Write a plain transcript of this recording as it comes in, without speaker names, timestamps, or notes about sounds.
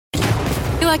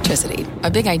Electricity,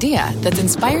 a big idea that's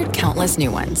inspired countless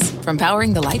new ones. From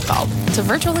powering the light bulb to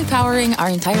virtually powering our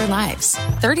entire lives.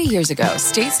 30 years ago,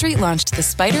 State Street launched the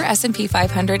Spider S&P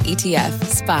 500 ETF,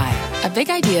 SPY. A big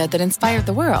idea that inspired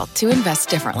the world to invest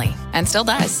differently. And still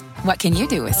does. What can you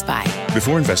do with SPY?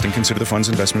 Before investing, consider the fund's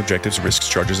investment objectives, risks,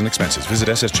 charges, and expenses. Visit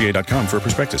ssga.com for a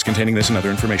prospectus containing this and other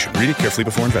information. Read it carefully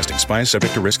before investing. SPY is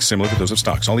subject to risks similar to those of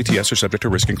stocks. All ETFs are subject to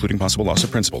risk, including possible loss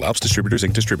of principal. Alps Distributors,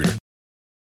 Inc. Distributor.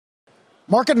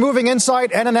 Market moving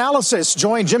insight and analysis.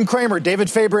 Join Jim Cramer, David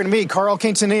Faber, and me, Carl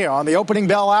Quintanilla, on the opening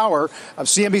bell hour of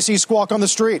CNBC Squawk on the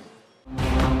Street.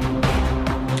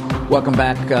 Welcome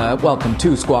back. Welcome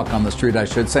to Squawk on the Street, I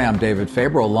should say. I'm David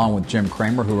Faber, along with Jim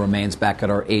Cramer, who remains back at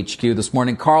our HQ this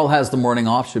morning. Carl has the morning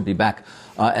off, should be back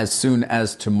as soon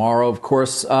as tomorrow. Of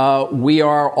course, we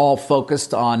are all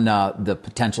focused on the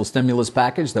potential stimulus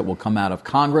package that will come out of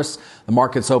Congress. The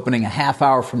market's opening a half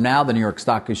hour from now. The New York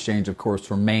Stock Exchange, of course,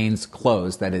 remains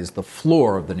closed. That is the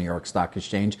floor of the New York Stock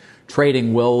Exchange.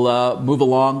 Trading will move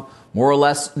along more or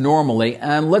less normally.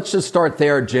 And let's just start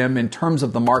there, Jim, in terms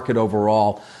of the market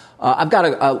overall. I've got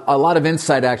a lot of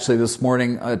insight, actually, this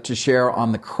morning to share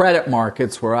on the credit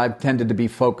markets, where I've tended to be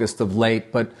focused of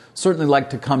late, but certainly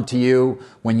like to come to you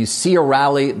when you see a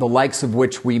rally, the likes of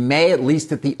which we may, at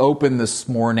least at the open this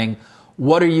morning.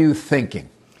 What are you thinking?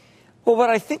 Well,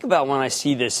 what I think about when I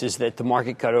see this is that the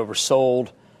market got oversold,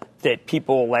 that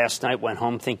people last night went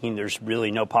home thinking there's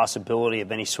really no possibility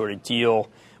of any sort of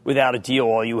deal. Without a deal,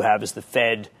 all you have is the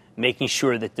Fed making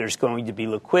sure that there's going to be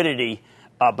liquidity.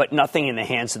 But nothing in the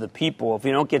hands of the people. If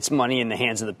you don't get some money in the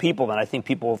hands of the people, then I think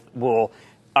people will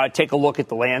take a look at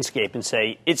the landscape and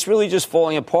say, it's really just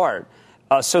falling apart.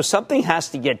 So something has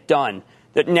to get done.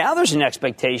 That now there's an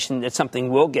expectation that something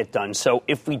will get done. So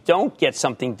if we don't get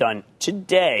something done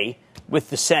today with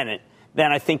the Senate,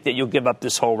 then I think that you'll give up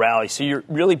this whole rally. So you're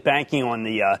really banking on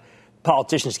the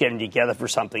politicians getting together for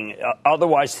something.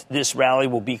 Otherwise, this rally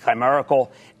will be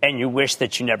chimerical, and you wish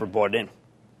that you never bought in.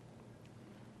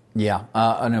 Yeah.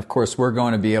 And of course, we're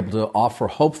going to be able to offer,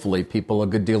 hopefully, people a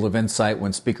good deal of insight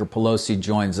when Speaker Pelosi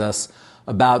joins us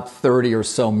about 30 or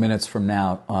so minutes from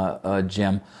now,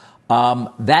 Jim.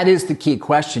 That is the key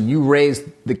question. You raised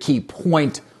the key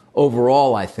point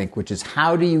overall, I think, which is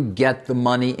how do you get the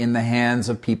money in the hands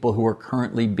of people who are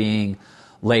currently being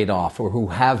laid off or who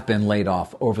have been laid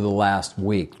off over the last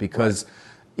week? Because,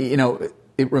 you know,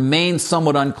 it remains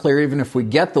somewhat unclear, even if we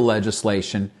get the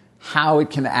legislation, how it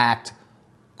can act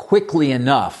quickly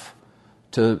enough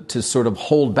to sort of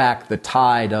hold back the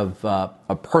tide of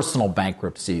personal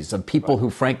bankruptcies, of people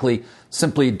who, frankly,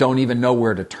 simply don't even know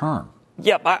where to turn.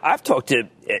 Yeah, I've talked to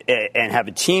and have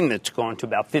a team that's gone to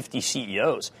about 50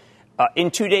 CEOs.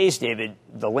 In 2 days, David,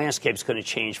 the landscape's going to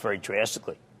change very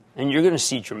drastically. And you're going to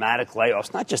see dramatic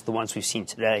layoffs, not just the ones we've seen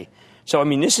today. So, I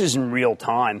mean, this is in real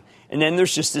time. And then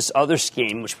there's just this other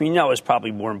scheme, which we know is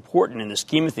probably more important in the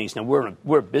scheme of things. Now,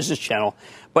 we're a business channel,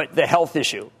 but the health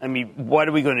issue. I mean, what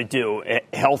are we going to do?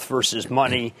 Health versus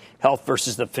money, health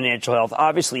versus the financial health.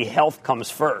 Obviously, health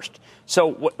comes first.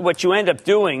 So what you end up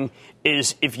doing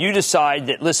is if you decide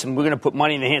that, listen, we're going to put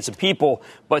money in the hands of people,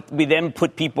 but we then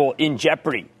put people in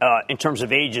jeopardy in terms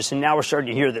of ages. And now we're starting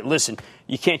to hear that, listen,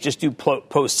 you can't just do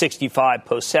post 65,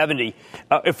 post 70.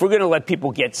 If we're going to let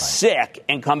people get sick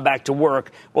and come back to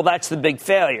work, well, that's the big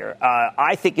failure.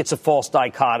 I think it's a false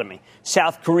dichotomy.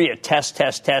 South Korea, test,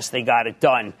 they got it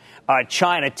done.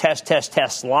 China, test,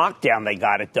 lockdown, they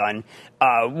got it done.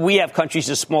 We have countries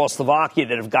as small as Slovakia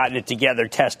that have gotten it together,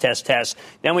 test.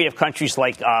 Then we have countries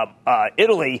like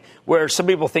Italy, where some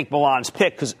people think Milan's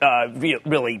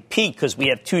really peaked because we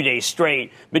have 2 days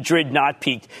straight. Madrid not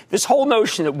peaked. This whole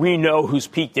notion that we know who's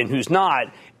peaked and who's not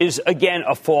is, again,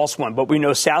 a false one. But we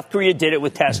know South Korea did it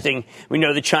with testing. We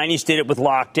know the Chinese did it with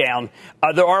lockdown.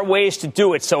 There are ways to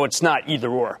do it, so it's not either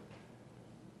or.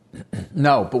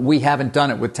 No, but we haven't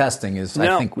done it with testing is,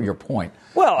 I think, your point.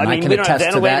 Well, I mean, we don't have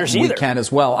ventilators either. We can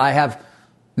as well.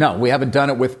 We haven't done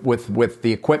it with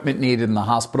the equipment needed in the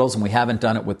hospitals, and we haven't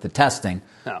done it with the testing,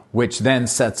 which then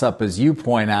sets up, as you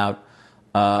point out,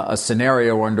 a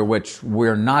scenario under which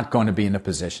we're not going to be in a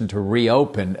position to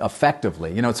reopen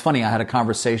effectively. You know, it's funny. I had a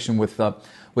conversation with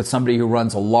somebody who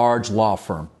runs a large law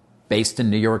firm based in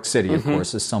New York City, of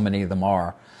course, as so many of them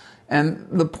are. And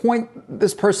the point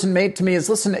this person made to me is,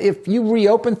 listen, if you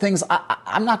reopen things,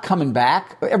 I'm not coming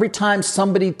back. Every time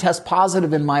somebody tests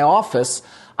positive in my office,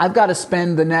 I've got to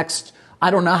spend the next,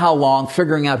 I don't know how long,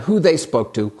 figuring out who they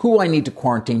spoke to, who I need to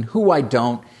quarantine, who I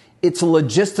don't. It's a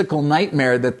logistical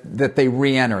nightmare that they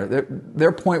re-enter.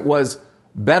 Their point was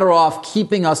better off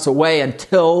keeping us away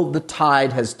until the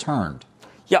tide has turned.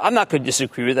 Yeah, I'm not going to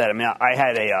disagree with that. I mean, I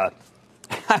had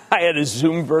I had a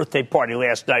Zoom birthday party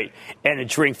last night and a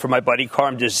drink for my buddy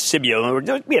Carm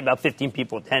DeCibio. We had about 15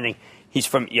 people attending. He's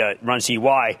from runs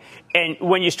EY. And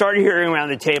when you started hearing around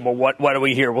the table, what do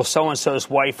we hear? Well, so-and-so's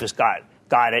wife has got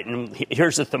it, and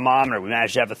here's the thermometer. We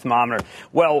managed to have a thermometer.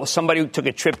 Well, somebody took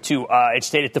a trip to, it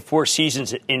stayed at the Four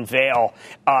Seasons in Vail,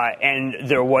 and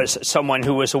there was someone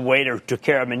who was a waiter, took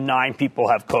care of him, and 9 people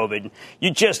have COVID.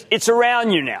 It's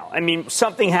around you now. I mean,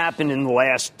 something happened in the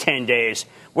last 10 days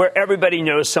where everybody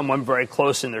knows someone very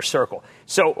close in their circle.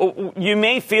 So you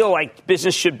may feel like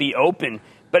business should be open,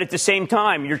 but at the same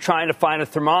time, you're trying to find a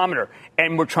thermometer,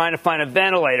 and we're trying to find a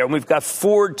ventilator, and we've got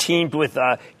Ford teamed with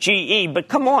GE. But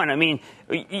come on, I mean,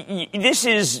 we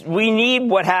need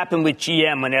what happened with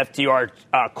GM when FDR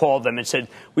called them and said,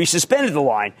 we suspended the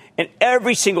line, and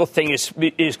every single thing is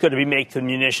going to be made to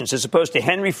munitions, as opposed to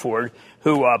Henry Ford,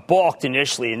 who balked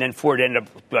initially, and then Ford ended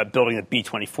up building the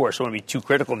B-24, so I don't want to be too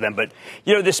critical of them. But,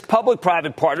 this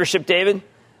public-private partnership, David,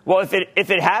 well, if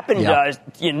it happened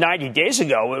 90 days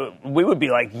ago, we would be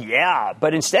like, yeah.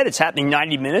 But instead, it's happening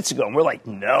 90 minutes ago, and we're like,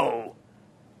 no.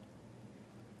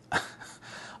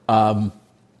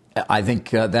 I think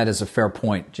that is a fair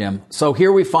point, Jim. So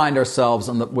here we find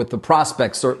ourselves with the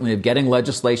prospect, certainly, of getting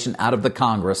legislation out of the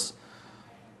Congress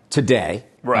today,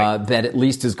 right. That at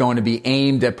least is going to be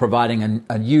aimed at providing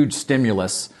a huge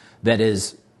stimulus that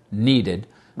is needed.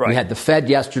 Right. We had the Fed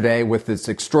yesterday with its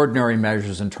extraordinary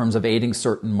measures in terms of aiding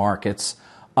certain markets.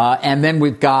 And then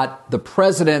we've got the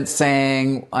president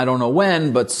saying, I don't know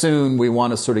when, but soon we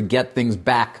want to sort of get things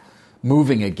back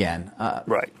moving again.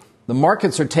 Right. The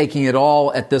markets are taking it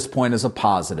all at this point as a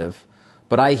positive.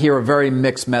 But I hear a very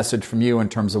mixed message from you in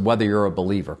terms of whether you're a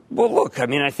believer. Well, look, I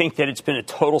mean, I think that it's been a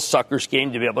total sucker's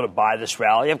game to be able to buy this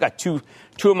rally. I've got two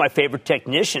of my favorite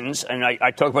technicians, and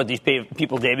I talk about these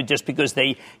people, David, just because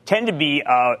they tend to be,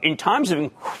 in times of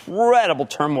incredible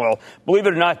turmoil, believe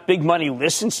it or not, big money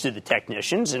listens to the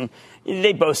technicians, and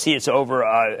they both see it's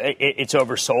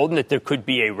oversold, and that there could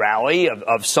be a rally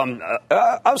of some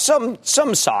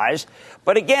size.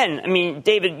 But again, I mean,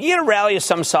 David, you get a rally of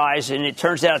some size, and it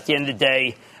turns out at the end of the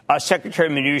day, Secretary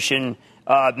Mnuchin,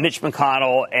 Mitch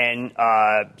McConnell, and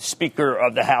Speaker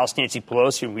of the House Nancy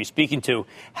Pelosi, who we're speaking to,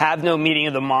 have no meeting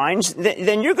of the minds.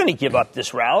 Then you're going to give up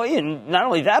this rally, and not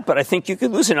only that, but I think you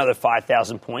could lose another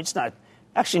 5,000 points. Not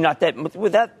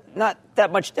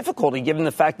that much difficulty, given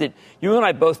the fact that you and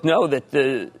I both know that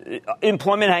the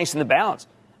employment hangs in the balance.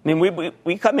 I mean,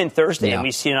 we come in Thursday and we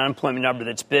see an unemployment number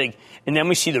that's big, and then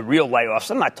we see the real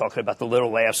layoffs. I'm not talking about the little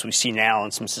layoffs we see now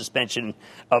and some suspension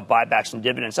of buybacks and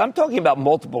dividends. I'm talking about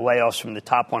multiple layoffs from the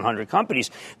top 100 companies.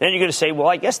 Then you're going to say, well,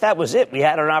 I guess that was it. We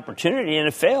had an opportunity, and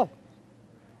it failed.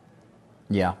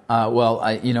 Yeah.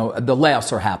 The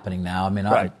layoffs are happening now. I mean,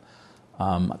 right.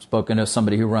 I've spoken to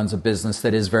somebody who runs a business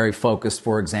that is very focused,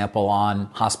 for example, on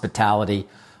hospitality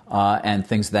and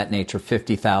things of that nature,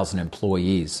 50,000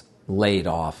 employees laid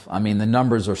off. I mean, the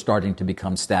numbers are starting to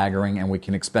become staggering, and we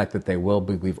can expect that they will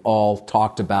be. We've all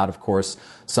talked about, of course,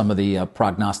 some of the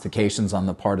prognostications on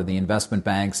the part of the investment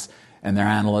banks and their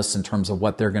analysts in terms of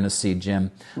what they're going to see,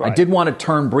 Jim. Right. I did want to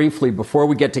turn briefly, before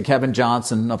we get to Kevin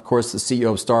Johnson, of course, the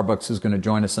CEO of Starbucks, who's going to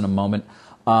join us in a moment,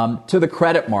 to the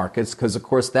credit markets, because, of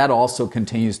course, that also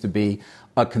continues to be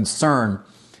a concern.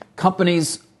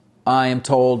 Companies, I am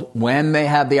told, when they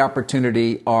have the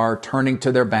opportunity, are turning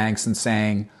to their banks and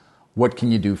saying, what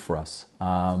can you do for us?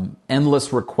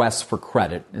 Endless requests for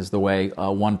credit is the way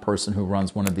one person who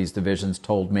runs one of these divisions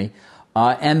told me.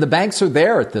 And the banks are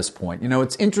there at this point. You know,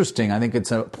 it's interesting. I think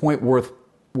it's a point worth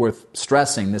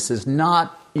stressing. This is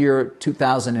not year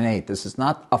 2008. This is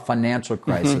not a financial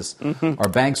crisis. Our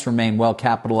banks remain well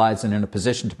capitalized and in a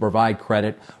position to provide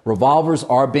credit. Revolvers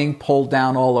are being pulled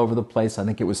down all over the place. I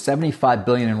think it was $75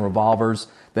 billion in revolvers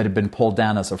that have been pulled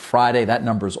down as of Friday. That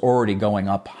number is already going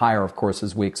up higher, of course,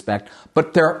 as we expect.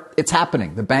 But it's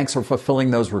happening. The banks are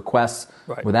fulfilling those requests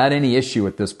without any issue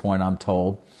at this point, I'm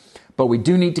told. But we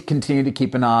do need to continue to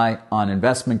keep an eye on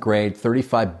investment grade,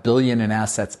 $35 billion in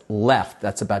assets left.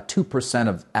 That's about 2%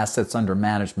 of assets under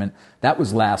management. That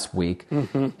was last week.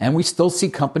 And we still see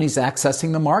companies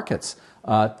accessing the markets.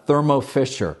 Thermo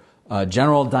Fisher,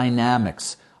 General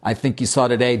Dynamics. I think you saw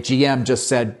today, GM just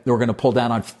said we're going to pull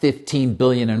down on $15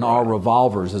 billion in our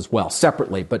revolvers as well,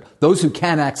 separately. But those who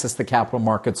can access the capital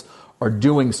markets are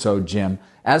doing so, Jim.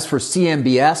 As for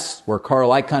CMBS, where Carl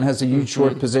Icahn has a huge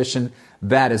short position,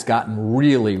 that has gotten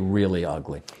really, really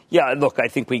ugly. Yeah, look, I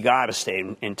think we got to stay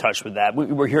in touch with that.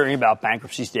 We're hearing about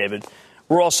bankruptcies, David.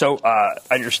 We're also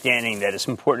understanding that as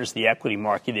important as the equity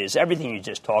market is, everything you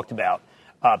just talked about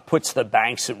puts the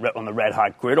banks on the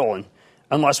red-hot griddle. And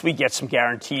unless we get some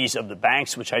guarantees of the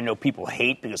banks, which I know people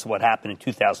hate because of what happened in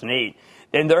 2008,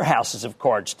 then they're houses of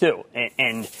cards, too.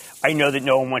 And I know that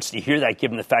no one wants to hear that,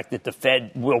 given the fact that the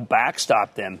Fed will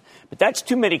backstop them. But that's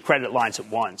too many credit lines at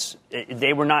once.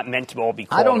 They were not meant to all be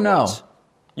called I don't know. Once.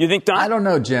 You think not? I don't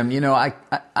know, Jim.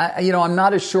 I'm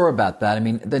not as sure about that. I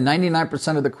mean, the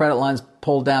 99% of the credit lines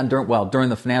pulled down during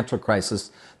the financial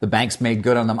crisis, the banks made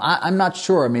good on them. I'm not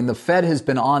sure. I mean, the Fed has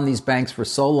been on these banks for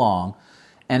so long,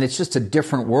 and it's just a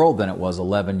different world than it was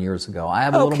 11 years ago. I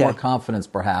have a little more confidence,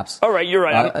 perhaps. All right, you're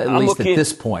right. At least at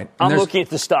this point. I'm looking at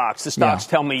the stocks. The stocks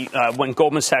tell me when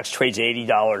Goldman Sachs trades $80,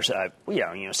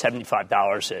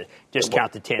 $75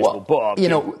 discount the tangible book.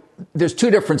 There's two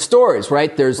different stories,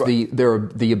 right? There's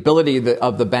the ability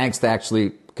of the banks to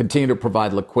actually continue to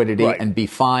provide liquidity and be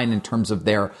fine in terms of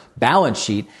their balance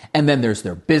sheet, and then there's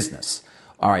their business.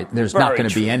 All right, there's not going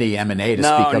to be any M&A to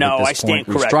speak of at this I stand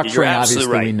point. corrected. Restructuring,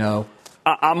 obviously, we know.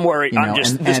 I'm worried.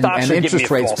 The stocks are interest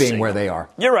giving me rates being where they are.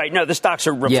 You're right. No, the stocks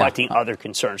are reflecting other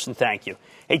concerns. And thank you.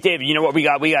 Hey, David, you know what we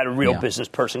got? We got a real business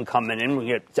person coming in. We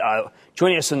get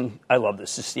joining us, and I love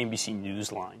this. This is the NBC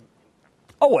Newsline.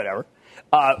 Oh, whatever.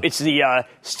 It's the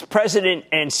president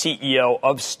and CEO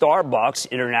of Starbucks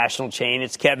International Chain.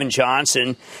 It's Kevin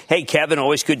Johnson. Hey, Kevin,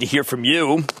 always good to hear from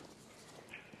you.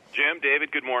 Jim,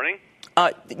 David, good morning.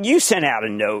 You sent out a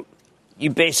note. You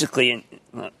basically,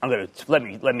 let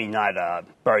me not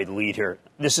bury the lead here.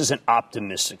 This is an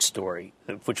optimistic story,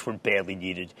 which we're badly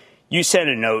needed. You sent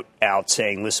a note out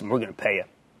saying, listen, we're going to pay you,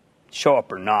 show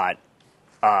up or not.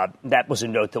 That was a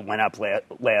note that went up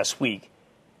last week.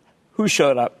 Who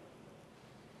showed up?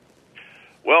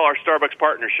 Well, our Starbucks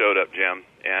partner showed up, Jim.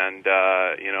 And,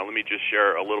 let me just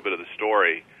share a little bit of the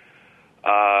story.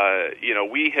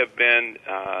 We have been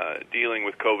dealing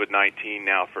with COVID-19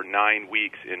 now for 9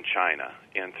 weeks in China.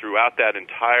 And throughout that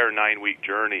entire 9-week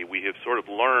journey, we have sort of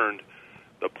learned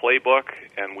the playbook,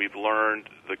 and we've learned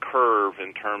the curve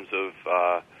in terms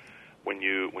of when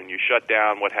you shut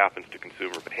down, what happens to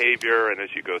consumer behavior, and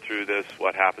as you go through this,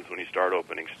 what happens when you start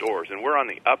opening stores. And we're on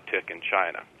the uptick in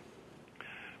China.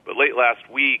 But late last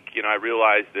week, I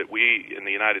realized that we in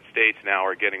the United States now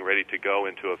are getting ready to go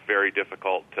into a very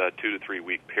difficult 2 to 3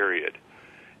 week period.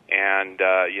 And,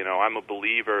 I'm a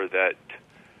believer that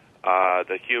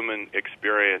the human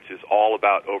experience is all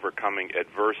about overcoming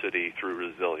adversity through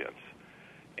resilience.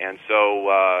 And so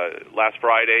last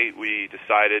Friday, we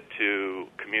decided to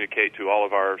communicate to all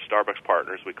of our Starbucks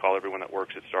partners. We call everyone that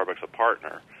works at Starbucks a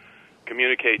partner.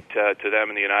 Communicate to them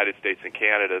in the United States and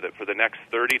Canada that for the next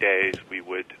 30 days we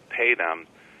would pay them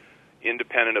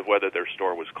independent of whether their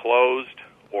store was closed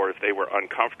or if they were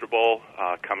uncomfortable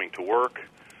coming to work,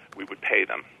 we would pay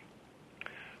them.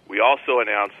 We also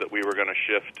announced that we were going to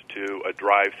shift to a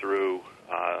drive-through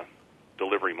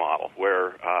delivery model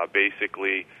where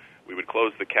basically we would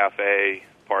close the cafe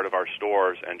part of our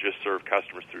stores and just serve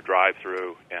customers through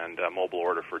drive-through and mobile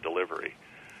order for delivery.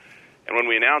 And when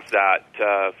we announced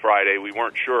that Friday, we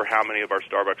weren't sure how many of our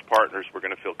Starbucks partners were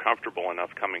going to feel comfortable enough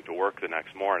coming to work the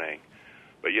next morning.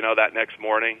 But, that next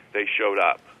morning, they showed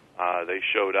up. They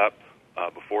showed up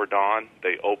before dawn.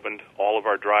 They opened all of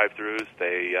our drive-thrus.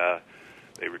 They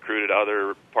recruited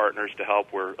other partners to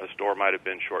help where a store might have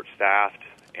been short-staffed.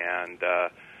 And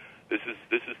this is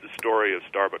the story of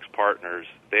Starbucks partners.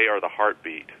 They are the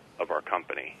heartbeat of our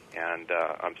company. And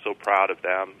I'm so proud of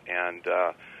them. And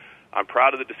I'm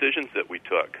proud of the decisions that we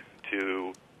took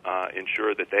to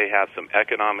ensure that they have some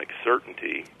economic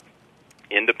certainty,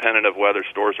 independent of whether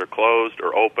stores are closed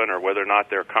or open or whether or not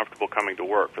they're comfortable coming to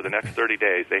work. For the next 30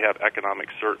 days, they have economic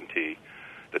certainty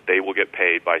that they will get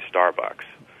paid by Starbucks.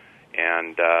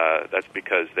 And that's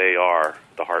because they are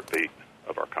the heartbeat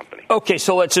of our company. Okay,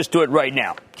 so let's just do it right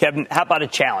now. Kevin, how about a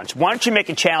challenge? Why don't you make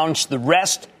a challenge to the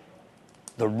rest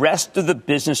of the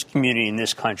business community in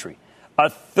this country? A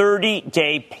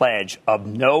 30-day pledge of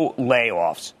no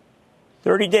layoffs.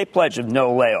 30-day pledge of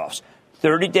no layoffs.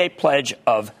 30-day pledge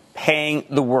of paying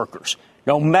the workers,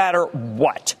 no matter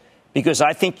what. Because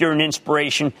I think you're an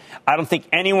inspiration. I don't think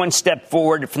anyone stepped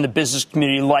forward from the business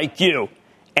community like you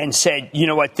and said, you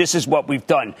know what, this is what we've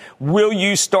done. Will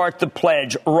you start the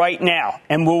pledge right now?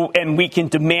 And we can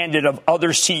demand it of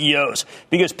other CEOs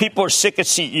because people are sick of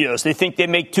CEOs. They think they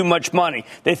make too much money.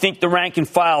 They think the rank and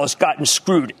file has gotten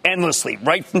screwed endlessly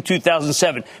right from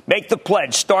 2007. Make the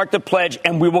pledge, start the pledge,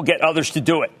 and we will get others to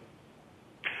do it.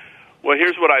 Well,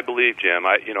 here's what I believe, Jim.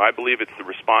 I believe it's the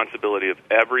responsibility of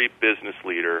every business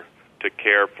leader to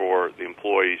care for the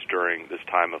employees during this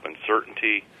time of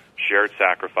uncertainty, shared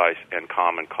sacrifice, and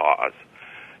common cause.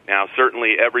 Now,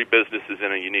 certainly every business is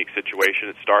in a unique situation.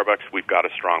 At Starbucks, we've got a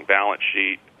strong balance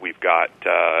sheet. We've got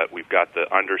the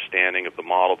understanding of the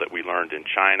model that we learned in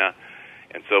China.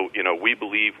 And so, we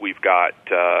believe we've got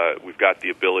the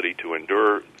ability to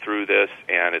endure through this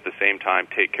and at the same time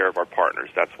take care of our partners.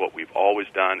 That's what we've always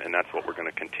done, and that's what we're going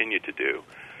to continue to do.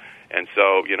 And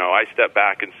so, I step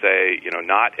back and say,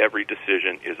 not every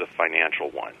decision is a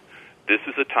financial one. This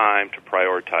is a time to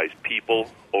prioritize people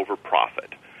over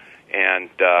profit. And,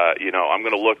 I'm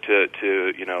going to look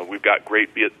to we've got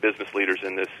great business leaders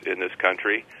in this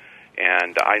country.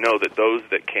 And I know that those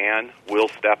that can will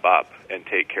step up and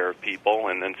take care of people.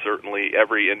 And then certainly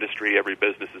every industry, every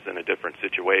business is in a different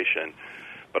situation.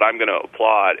 But I'm going to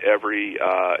applaud every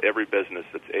business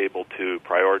that's able to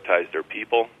prioritize their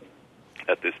people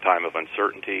at this time of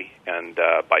uncertainty. And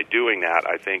by doing that,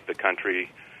 I think the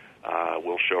country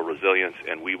will show resilience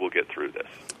and we will get through this.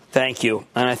 Thank you.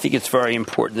 And I think it's very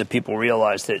important that people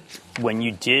realize that when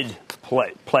you did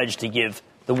pledge to give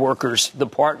the workers, the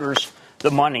partners,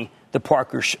 the money, the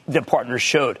partners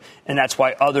showed. And that's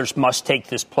why others must take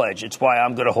this pledge. It's why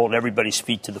I'm going to hold everybody's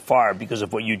feet to the fire because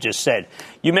of what you just said.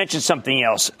 You mentioned something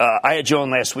else. I had you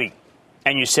on last week,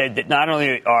 and you said that not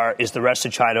only is the rest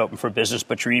of China open for business,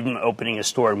 but you're even opening a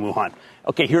store in Wuhan.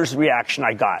 Okay, here's the reaction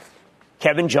I got.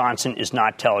 Kevin Johnson is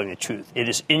not telling the truth. It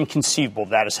is inconceivable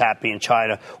that is happening in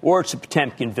China, or it's a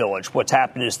Potemkin village. What's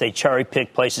happened is they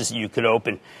cherry-pick places that you could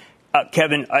open.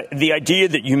 Kevin, the idea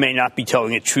that you may not be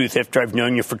telling the truth after I've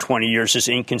known you for 20 years is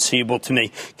inconceivable to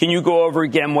me. Can you go over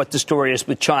again what the story is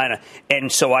with China,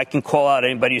 and so I can call out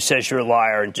anybody who says you're a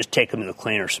liar and just take them to the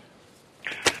cleaners?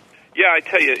 Yeah, I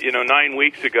tell you, 9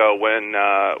 weeks ago when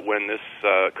this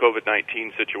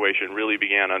COVID-19 situation really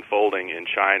began unfolding in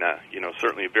China,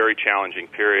 certainly a very challenging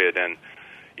period. And,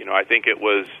 I think it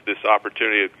was this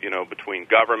opportunity, between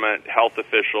government, health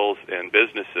officials, and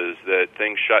businesses that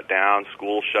things shut down,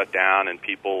 schools shut down, and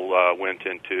people went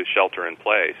into shelter in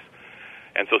place.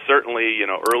 And so certainly,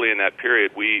 early in that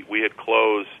period, we had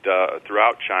closed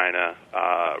throughout China,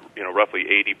 roughly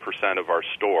 80% of our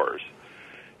stores.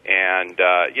 And,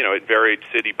 it varied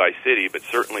city by city, but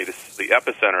certainly the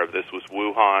epicenter of this was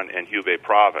Wuhan and Hubei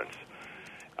province.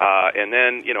 And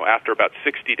then, after about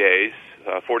 60 days,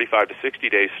 45 to 60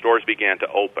 days, stores began to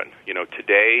open.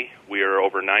 Today we are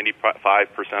over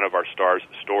 95% of our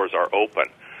stores are open.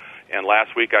 And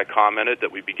last week I commented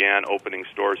that we began opening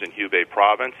stores in Hubei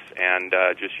province, and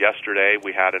just yesterday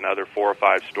we had another 4 or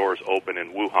 5 stores open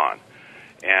in Wuhan.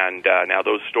 And now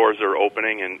those stores are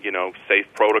opening in, safe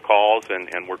protocols,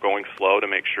 and we're going slow to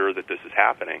make sure that this is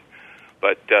happening.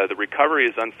 But the recovery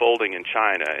is unfolding in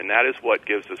China, and that is what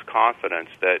gives us confidence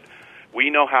that we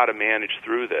know how to manage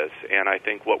through this. And I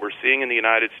think what we're seeing in the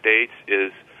United States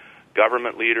is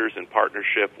government leaders in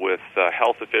partnership with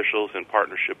health officials, in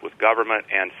partnership with government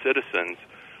and citizens,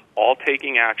 all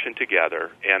taking action together.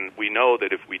 And we know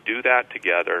that if we do that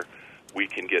together, we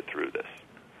can get through this.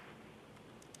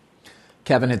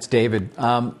 Kevin, it's David.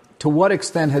 To what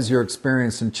extent has your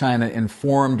experience in China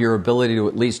informed your ability to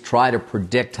at least try to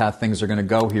predict how things are going to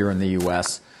go here in the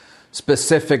U.S.,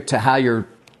 specific to how you're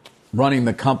running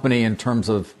the company in terms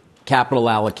of capital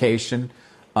allocation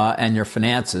and your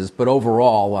finances, but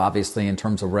overall, obviously, in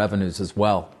terms of revenues as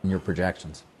well in your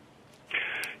projections?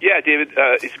 Yeah, David,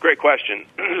 it's a great question.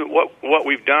 What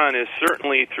we've done is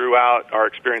certainly throughout our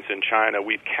experience in China,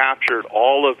 we've captured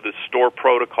all of the store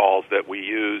protocols that we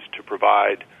use to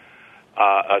provide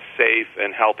a safe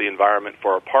and healthy environment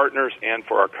for our partners and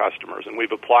for our customers. And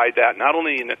we've applied that not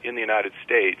only in the United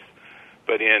States,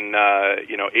 but in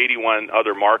 81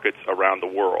 other markets around the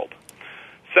world.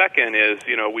 Second is,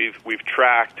 we've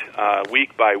tracked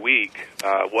week by week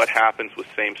what happens with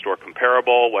same-store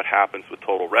comparable, what happens with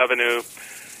total revenue.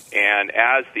 And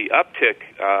as the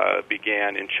uptick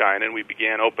began in China and we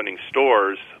began opening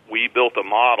stores, we built a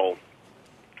model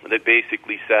that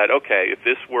basically said, okay, if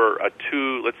this were a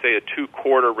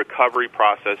 2-quarter recovery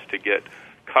process to get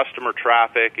customer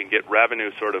traffic and get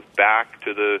revenue sort of back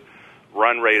to the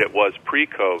run rate it was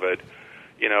pre-COVID,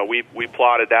 we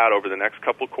plotted that over the next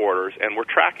couple of quarters, and we're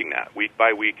tracking that week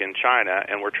by week in China,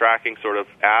 and we're tracking sort of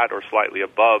at or slightly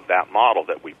above that model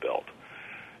that we built.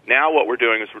 Now what we're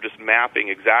doing is we're just mapping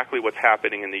exactly what's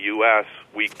happening in the U.S.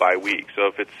 week by week.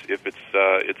 So if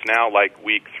it's now like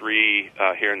week 3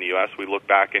 here in the U.S., we look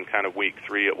back in kind of week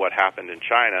 3 at what happened in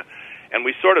China, and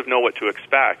we sort of know what to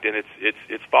expect, and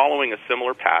it's following a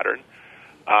similar pattern.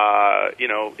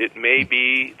 It may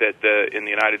be that in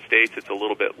the United States it's a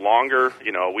little bit longer,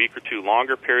 a week or 2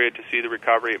 longer period to see the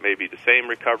recovery. It may be the same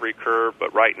recovery curve,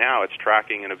 but right now it's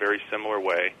tracking in a very similar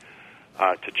way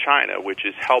to China, which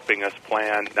is helping us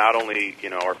plan not only,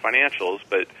 our financials,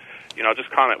 but, I'll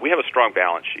just comment, we have a strong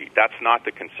balance sheet. That's not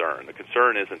the concern. The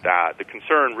concern isn't that. The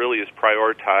concern really is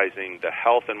prioritizing the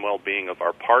health and well-being of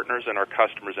our partners and our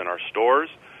customers in our stores.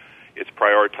 It's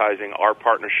prioritizing our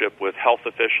partnership with health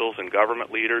officials and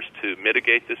government leaders to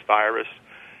mitigate this virus,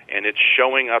 and it's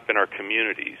showing up in our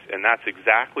communities. And that's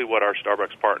exactly what our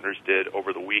Starbucks partners did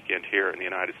over the weekend here in the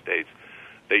United States.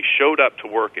 They showed up to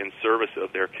work in service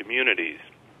of their communities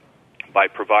by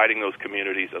providing those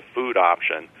communities a food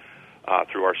option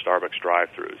through our Starbucks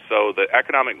drive-thrus. So the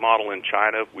economic model in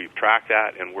China, we've tracked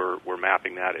that, and we're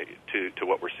mapping that to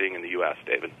what we're seeing in the U.S.,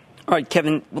 David. All right,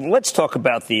 Kevin, let's talk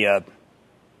about the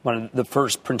one of the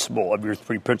first principle of your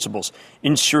three principles,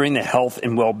 ensuring the health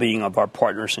and well-being of our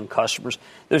partners and customers.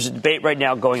 There's a debate right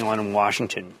now going on in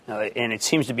Washington, and it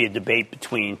seems to be a debate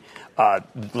between,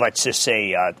 let's just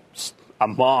say,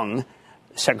 among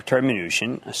Secretary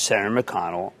Mnuchin, Senator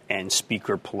McConnell, and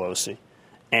Speaker Pelosi.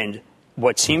 And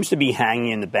what seems to be hanging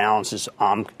in the balance,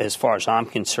 as far as I'm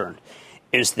concerned,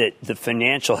 is that the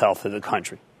financial health of the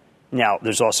country. Now,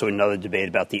 there's also another debate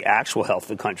about the actual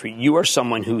health of the country. You are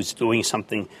someone who's doing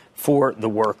something for the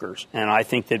workers, and I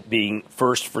think that being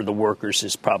first for the workers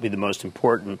is probably the most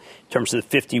important in terms of the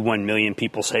 51 million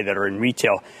people say that are in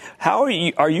retail. How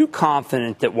are you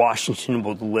confident that Washington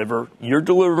will deliver? You're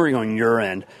delivering on your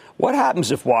end. What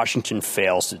happens if Washington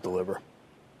fails to deliver?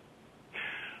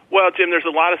 Well, Jim, there's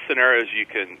a lot of scenarios you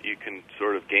can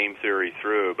sort of game theory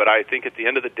through, but I think at the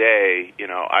end of the day,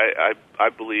 I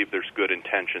believe there's good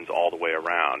intentions all the way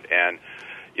around, and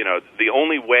the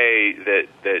only way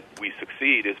that we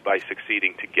succeed is by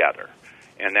succeeding together,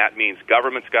 and that means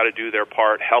government's got to do their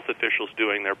part, health officials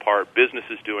doing their part,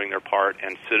 businesses doing their part,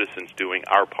 and citizens doing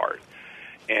our part.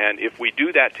 And if we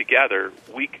do that together,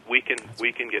 we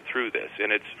can get through this.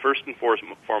 And it's first and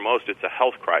foremost, it's a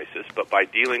health crisis. But by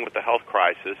dealing with the health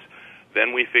crisis,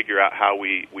 then we figure out how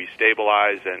we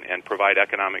stabilize and provide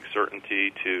economic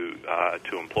certainty to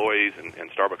employees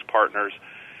and Starbucks partners.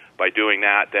 By doing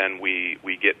that, then we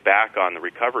get back on the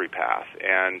recovery path.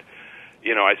 And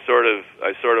I sort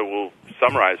of will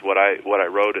summarize what I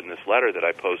wrote in this letter that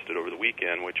I posted over the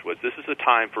weekend, which was this is a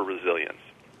time for resilience.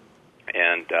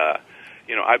 And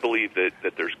I believe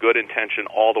that there's good intention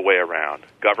all the way around.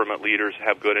 Government leaders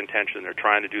have good intention. They're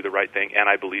trying to do the right thing, and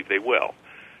I believe they will.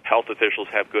 Health officials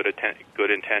have good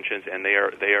intentions, and they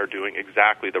are doing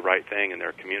exactly the right thing in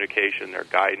their communication, their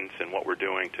guidance, and what we're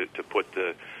doing to put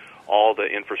all the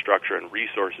infrastructure and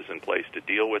resources in place to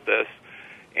deal with this.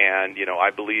 And, I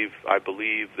believe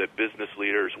that business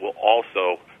leaders will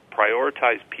also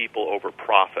prioritize people over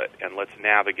profit, and let's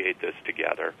navigate this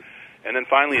together. And then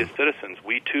finally, as citizens,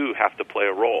 we too have to play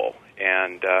a role.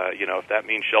 And if that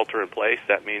means shelter in place,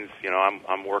 that means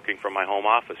I'm working from my home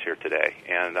office here today,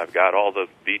 and I've got all the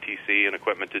VTC and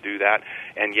equipment to do that.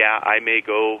 And yeah, I may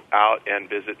go out and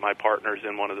visit my partners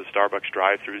in one of the Starbucks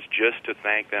drive-thrus just to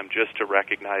thank them, just to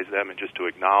recognize them, and just to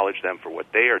acknowledge them for what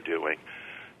they are doing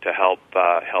to help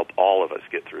all of us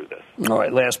get through this. All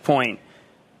right, last point.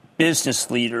 Business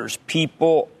leaders,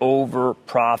 people over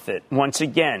profit. Once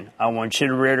again, I want you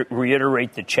to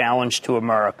reiterate the challenge to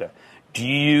America. Do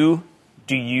you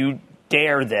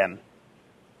dare them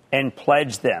and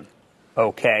pledge them,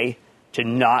 to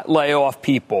not lay off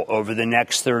people over the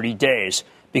next 30 days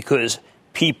because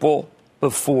people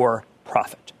before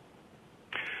profit?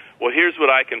 Well, here's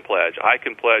what I can pledge. I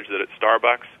can pledge that at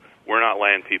Starbucks, we're not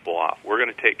laying people off. We're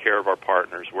going to take care of our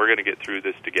partners. We're going to get through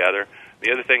this together.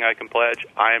 The other thing I can pledge,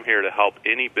 I am here to help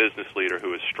any business leader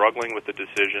who is struggling with the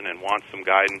decision and wants some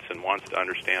guidance and wants to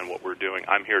understand what we're doing.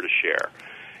 I'm here to share.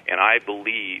 And I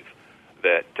believe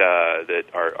that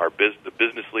the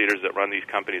business leaders that run these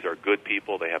companies are good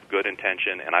people. They have good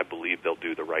intention, and I believe they'll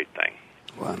do the right thing.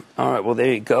 Well, all right. Well,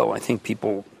 there you go. I think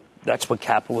that's what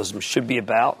capitalism should be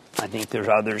about. I think there's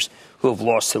others who have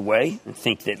lost their way and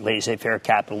think that laissez-faire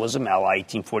capitalism, a la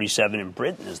 1847 in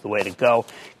Britain, is the way to go.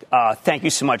 Thank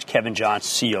you so much, Kevin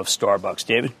Johnson, CEO of Starbucks.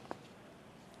 David?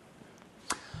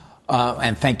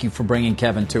 And thank you for bringing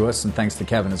Kevin to us, and thanks to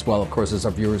Kevin as well. Of course, as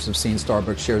our viewers have seen,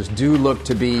 Starbucks shares do look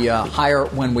to be higher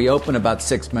when we open about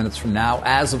 6 minutes from now,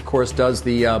 as, of course, does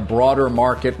the broader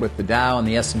market with the Dow and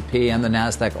the S&P and the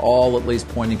NASDAQ, all at least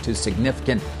pointing to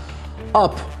significant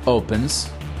up opens,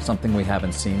 something we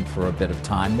haven't seen for a bit of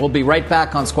time. We'll be right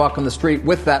back on Squawk on the Street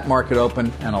with that market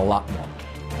open and a lot more.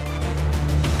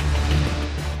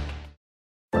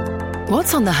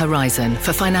 What's on the horizon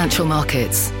for financial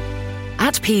markets?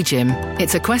 At PGIM,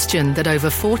 it's a question that over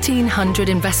 1,400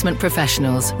 investment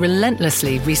professionals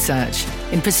relentlessly research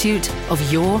in pursuit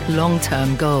of your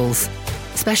long-term goals.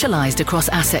 Specialized across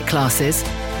asset classes,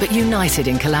 but united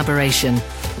in collaboration,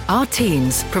 our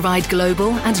teams provide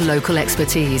global and local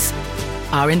expertise.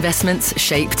 Our investments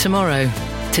shape tomorrow,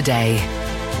 today.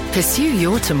 Pursue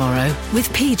your tomorrow with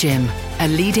PGIM, a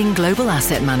leading global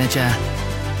asset manager.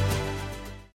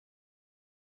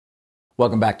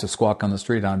 Welcome back to Squawk on the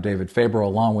Street. I'm David Faber,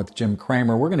 along with Jim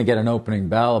Cramer. We're going to get an opening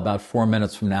bell about 4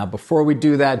 minutes from now. Before we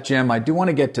do that, Jim, I do want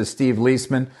to get to Steve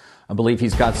Leisman. I believe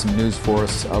he's got some news for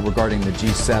us regarding the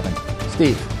G7.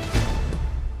 Steve.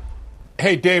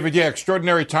 Hey, David,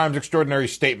 extraordinary times, extraordinary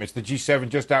statements. The G7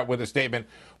 just out with a statement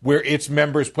where its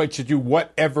members pledge to do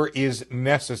whatever is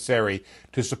necessary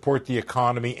to support the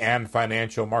economy and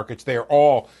financial markets. They are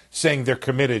all saying they're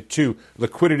committed to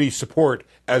liquidity support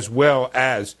as well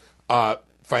as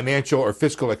financial or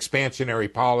fiscal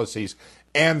expansionary policies.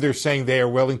 And they're saying they are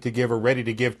willing to give or ready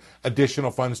to give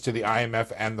additional funds to the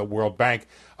IMF and the World Bank.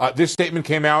 This statement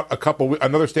came out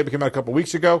another statement came out a couple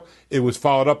weeks ago. It was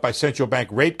followed up by central bank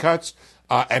rate cuts.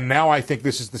 And now I think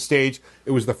this is the stage.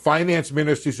 It was the finance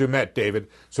ministers who met, David.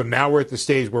 So now we're at the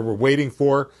stage where we're waiting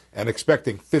for and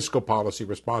expecting fiscal policy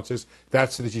responses.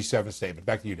 That's the G7 statement.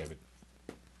 Back to you, David.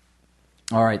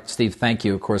 All right, Steve, thank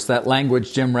you. Of course, that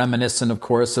language, Jim, reminiscent, of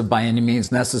course, of by any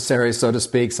means necessary, so to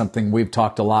speak, something we've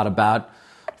talked a lot about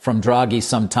from Draghi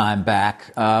some time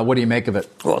back. What do you make of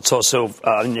it? Well, it's also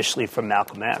initially from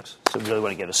Malcolm X, so we really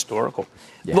want to get historical.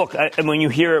 Yeah. Look, and when you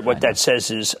hear it, what that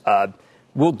says is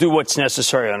we'll do what's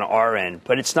necessary on our end,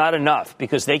 but it's not enough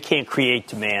because they can't create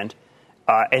demand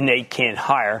and they can't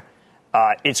hire.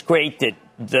 It's great that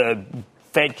the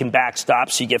Fed can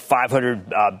backstop, so you get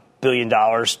 $500 billion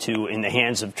in the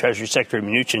hands of Treasury Secretary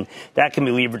Mnuchin. That can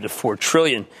be levered to $4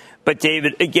 trillion. But,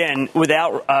 David, again,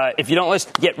 if you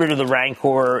don't get rid of the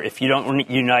rancor, if you don't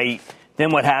unite,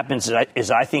 then what happens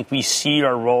is I think we cede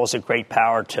our role as a great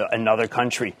power to another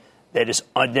country that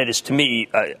is to me,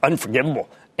 unforgivable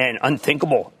and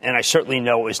unthinkable. And I certainly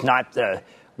know is not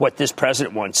what this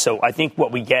president wants. So I think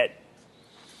what we get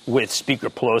with Speaker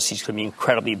Pelosi is going to be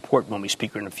incredibly important when we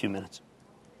speak her in a few minutes.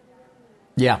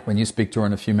 Yeah, when you speak to her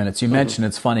in a few minutes. You mentioned,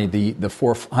 it's funny, the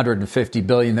 $450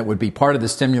 billion that would be part of the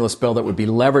stimulus bill that would be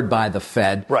levered by the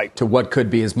Fed to what could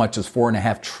be as much as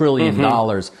 $4.5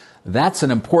 trillion. That's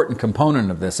an important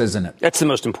component of this, isn't it? That's the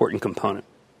most important component.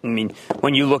 I mean,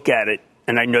 when you look at it,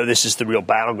 and I know this is the real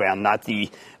battleground, not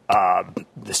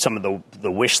some of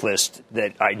the wish list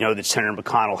that I know that Senator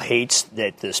McConnell hates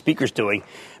that the Speaker's doing.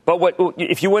 But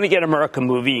if you want to get America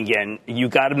moving again, you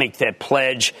got to make that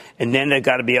pledge, and then they've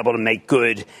got to be able to make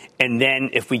good. And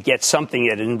then if we get something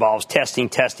that involves testing,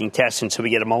 so we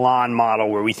get a Milan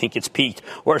model where we think it's peaked,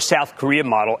 or a South Korea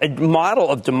model, a model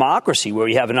of democracy where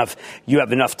you have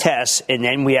enough tests, and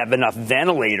then we have enough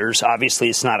ventilators. Obviously,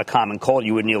 it's not a common cold.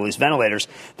 You wouldn't need all these ventilators.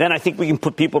 Then I think we can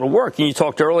put people to work. And you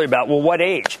talked earlier about, well, what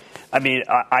age? I mean,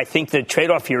 I think the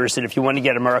trade-off here is that if you want to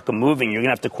get America moving, you're going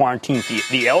to have to quarantine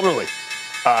the elderly.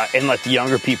 And let the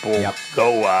younger people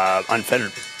go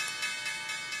unfettered.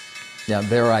 Yeah,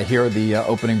 there I hear the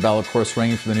opening bell, of course,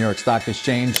 ringing for the New York Stock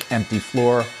Exchange. Empty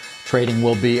floor. Trading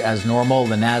will be as normal.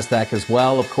 The NASDAQ as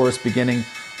well, of course, beginning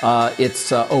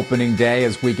its opening day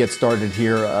as we get started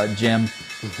here, Jim.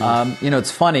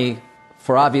 It's funny.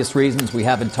 For obvious reasons, we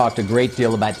haven't talked a great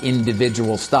deal about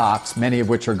individual stocks, many of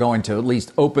which are going to at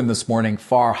least open this morning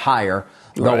far higher,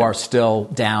 though are still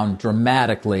down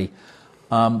dramatically.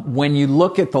 When you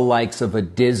look at the likes of a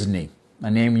Disney, a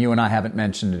name you and I haven't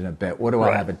mentioned in a bit. What do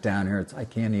I have it down here? I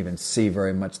can't even see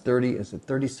very much.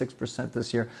 36%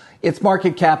 this year? Its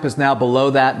market cap is now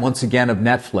below that, once again, of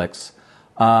Netflix.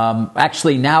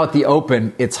 Actually, now at the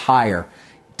open, it's higher.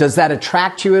 Does that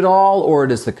attract you at all, or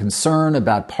does the concern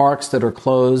about parks that are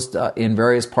closed in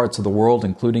various parts of the world,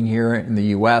 including here in the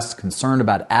U.S., concern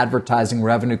about advertising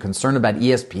revenue, concern about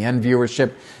ESPN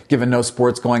viewership, given no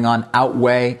sports going on,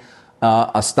 outweigh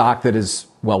a stock that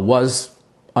was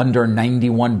under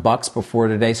 $91 before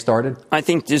today started? I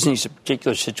think Disney's a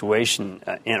particular situation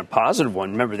and a positive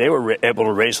one. Remember, they were able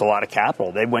to raise a lot of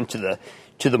capital. They went to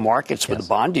the markets with a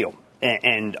bond deal.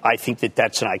 And I think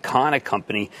that's an iconic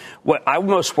company. What I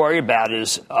most worry about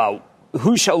is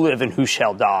who shall live and who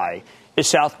shall die. Is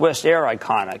Southwest Air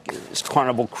iconic? Is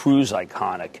Carnival Cruise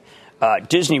iconic?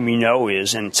 Disney, we know,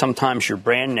 is, and sometimes your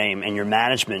brand name and your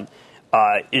management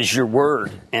is your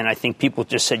word. And I think people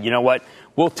just said, you know what,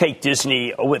 we'll take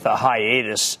Disney with a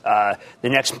hiatus. The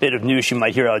next bit of news you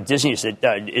might hear out of Disney is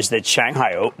that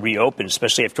Shanghai reopened,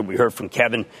 especially after we heard from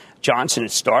Kevin Johnson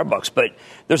at Starbucks. But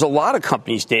there's a lot of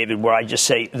companies, David, where I just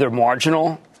say they're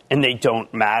marginal and they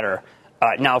don't matter.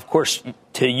 Now, of course,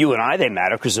 to you and I, they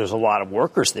matter because there's a lot of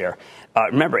workers there.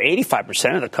 Remember,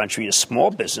 85% of the country is small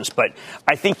business. But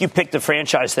I think you picked a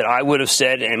franchise that I would have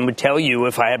said and would tell you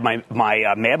if I had my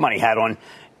Mad Money hat on,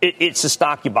 it's a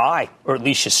stock you buy, or at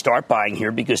least you start buying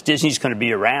here, because Disney's going to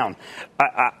be around.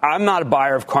 I'm not a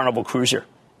buyer of Carnival Cruiser.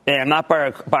 And I'm not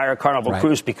buyer of Carnival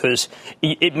Cruise because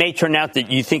it may turn out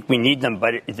that you think we need them,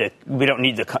 but we don't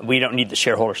need the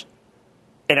shareholders.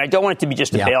 And I don't want it to be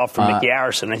just a bailout for Mickey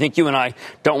Arison. I think you and I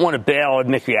don't want to bail out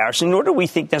Mickey Arison, nor do we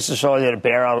think necessarily that a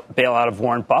bailout of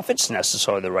Warren Buffett's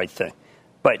necessarily the right thing.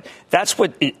 But that's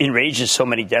what enrages so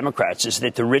many Democrats, is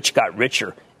that the rich got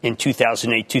richer in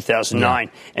 2008, 2009.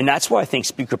 Yeah. And that's why I think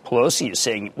Speaker Pelosi is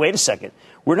saying, wait a second,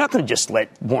 we're not going to just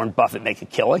let Warren Buffett make a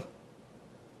killing.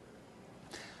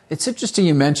 It's interesting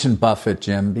you mentioned Buffett,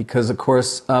 Jim, because, of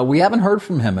course, we haven't heard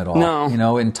from him at all. No. You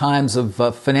know, in times of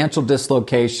financial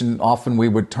dislocation, often we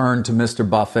would turn to Mr.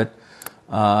 Buffett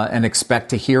and expect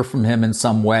to hear from him in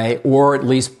some way, or at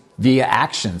least via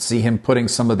action, see him putting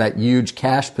some of that huge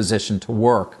cash position to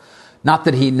work. Not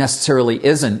that he necessarily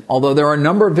isn't, although there are a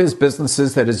number of his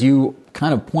businesses that, as you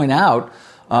kind of point out,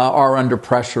 are under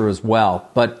pressure as well.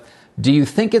 But do you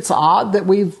think it's odd that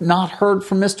we've not heard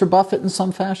from Mr. Buffett in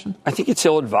some fashion? I think it's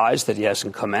ill-advised that he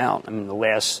hasn't come out. I mean, the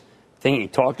last thing he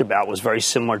talked about was very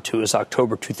similar to his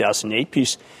October 2008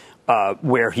 piece,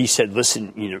 where he said,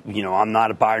 listen, you know, I'm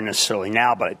not a buyer necessarily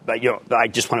now, but I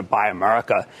just want to buy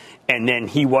America. And then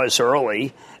he was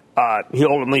early. He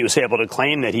ultimately was able to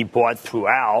claim that he bought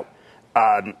throughout.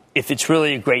 If it's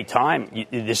really a great time,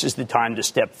 this is the time to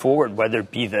step forward, whether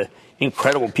it be the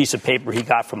incredible piece of paper he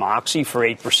got from Oxy for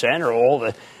 8% or all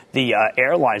the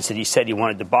airlines that he said he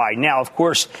wanted to buy. Now, of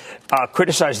course,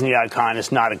 criticizing the icon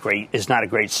is not a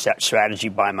great strategy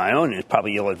by my own. It's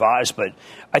probably ill-advised, but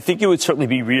I think it would certainly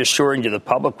be reassuring to the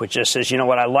public, which just says, you know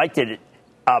what, I liked it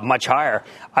much higher.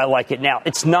 I like it now.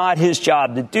 It's not his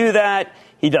job to do that.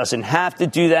 He doesn't have to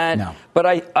do that. No. But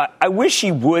I wish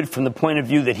he would, from the point of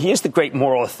view that he is the great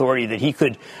moral authority, that he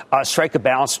could strike a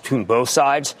balance between both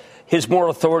sides. His moral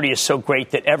authority is so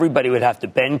great that everybody would have to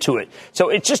bend to it. So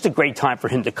it's just a great time for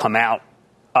him to come out.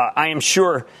 I am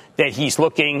sure that he's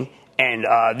looking, and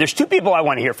there's two people I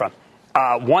want to hear from.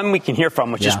 One we can hear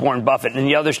from, which is Warren Buffett, and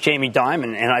the other's Jamie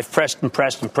Dimon. And I've pressed.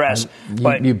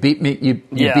 But you beat me.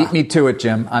 You beat me to it,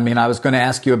 Jim. I mean, I was going to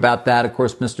ask you about that. Of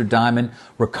course, Mr. Dimon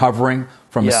recovering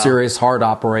from a serious heart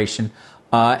operation,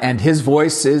 and his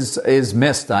voice is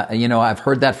missed. I've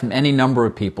heard that from any number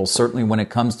of people. Certainly, when it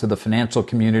comes to the financial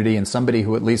community, and somebody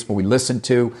who, at least when we listen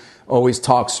to, always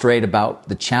talks straight about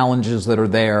the challenges that are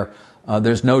there.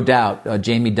 There's no doubt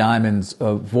Jamie Dimon's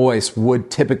voice would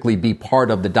typically be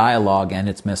part of the dialogue, and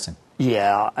it's missing.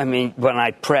 Yeah, I mean, when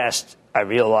I pressed, I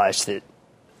realized that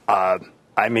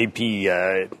I may be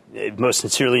most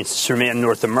sincerely sincere man in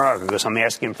North America, because I'm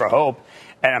asking for hope.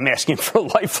 And I'm asking for a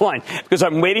lifeline, because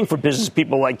I'm waiting for business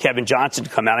people like Kevin Johnson to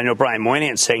come out. I know Brian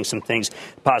Moynihan's saying some things,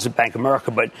 Deposit Bank America,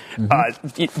 but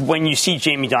when you see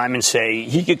Jamie Dimon say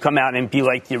he could come out and be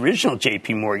like the original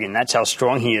J.P. Morgan, that's how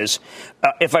strong he is.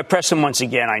 If I press him once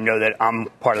again, I know that I'm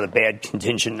part of the bad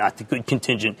contingent, not the good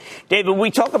contingent. David, we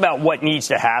talk about what needs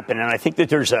to happen, and I think that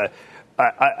there's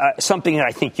something that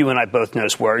I think you and I both know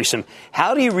is worrisome.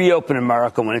 How do you reopen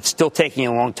America when it's still taking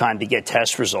a long time to get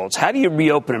test results? How do you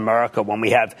reopen America when we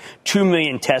have 2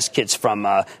 million test kits from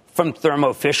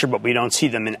Thermo Fisher, but we don't see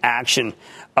them in action?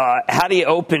 How do you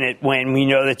open it when we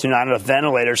know that there are not enough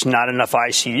ventilators, not enough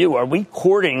ICU? Are we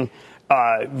courting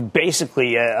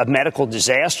basically a medical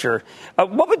disaster?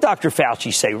 What would Dr.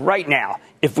 Fauci say right now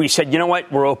if we said, you know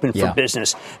what, we're open for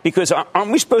business? Because aren't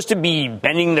we supposed to be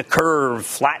bending the curve,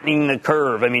 flattening the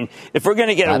curve? I mean, if we're going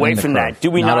to get away from that,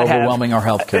 do we not have overwhelming our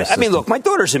healthcare system? I mean, look, my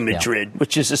daughter's in Madrid,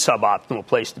 which is a suboptimal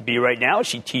place to be right now.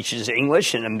 She teaches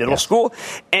English in a middle school.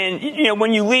 And, you know,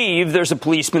 when you leave, there's a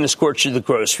policeman escorts you to the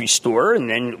grocery store and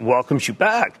then welcomes you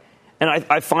back. And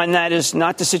I find that is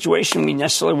not the situation we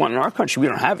necessarily want in our country. We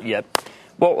don't have it yet.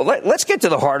 Well, let's get to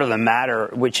the heart of the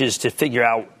matter, which is to figure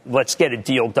out, let's get a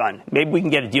deal done. Maybe we can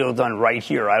get a deal done right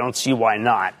here. I don't see why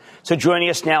not. So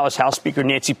joining us now is House Speaker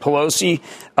Nancy Pelosi.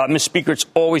 Ms. Speaker, it's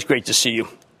always great to see you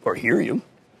or hear you.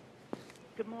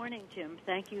 Good morning, Jim.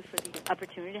 Thank you for the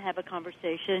opportunity to have a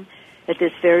conversation at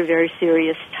this very, very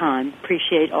serious time.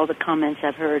 Appreciate all the comments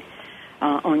I've heard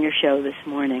on your show this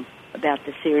morning about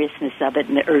the seriousness of it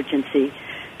and the urgency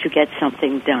to get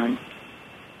something done.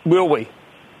 Will we,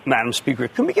 Madam Speaker?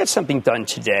 Can we get something done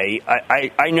today?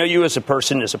 I know you as a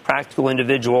person, as a practical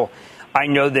individual. I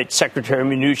know that Secretary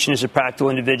Mnuchin is a practical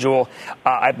individual.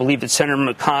 I believe that Senator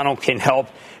McConnell can help.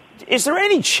 Is there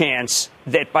any chance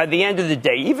that by the end of the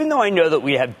day, even though I know that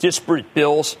we have disparate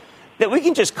bills, that we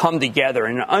can just come together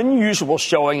in an unusual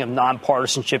showing of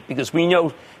nonpartisanship, because we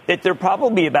know that there are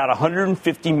probably about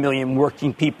 150 million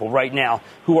working people right now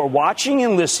who are watching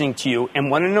and listening to you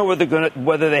and want to know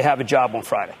whether they have a job on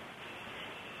Friday?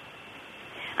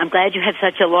 I'm glad you have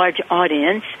such a large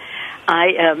audience.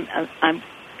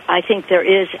 I think there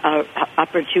is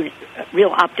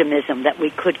real optimism that we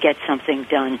could get something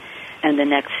done in the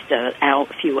next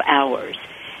few hours.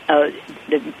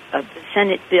 The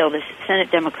Senate bill, the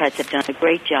Senate Democrats have done a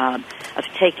great job of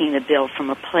taking the bill from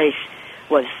a place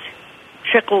was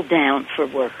trickled down for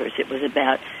workers. It was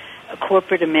about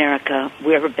corporate America.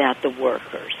 We're about the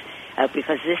workers.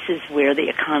 Because this is where the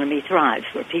economy thrives,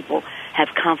 where people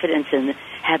have confidence in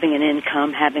having an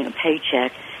income, having a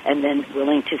paycheck, and then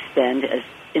willing to spend. As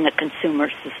in a consumer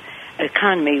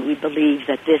economy, we believe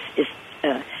that this is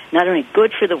not only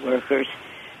good for the workers,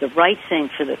 the right thing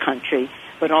for the country,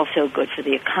 but also good for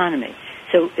the economy.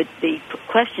 So the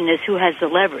question is, who has the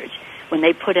leverage? When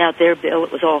they put out their bill,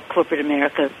 it was all corporate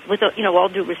America. With all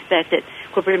due respect, that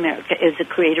corporate America is the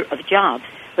creator of jobs,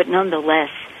 but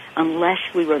nonetheless, unless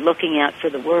we were looking out for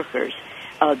the workers,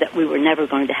 that we were never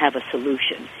going to have a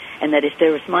solution. And that if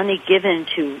there was money given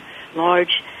to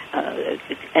large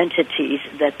entities,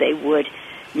 that they would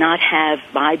not have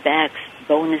buybacks,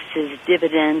 bonuses,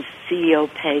 dividends, CEO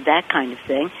pay, that kind of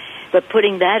thing. But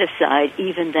putting that aside,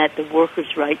 even that the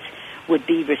workers' rights would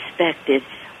be respected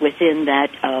within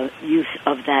that use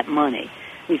of that money.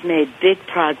 We've made big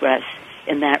progress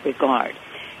in that regard.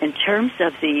 In terms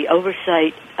of the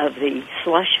oversight of the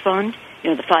slush fund,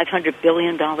 the $500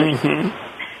 billion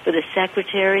for the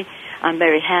secretary, I'm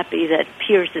very happy that it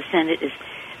appears the Senate is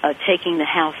taking the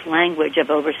House language of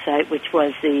oversight, which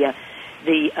was we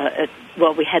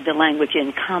had the language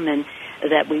in common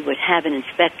that we would have an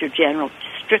inspector general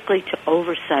strictly to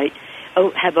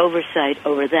have oversight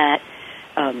over that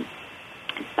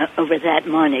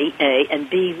money, A, and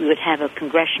B, we would have a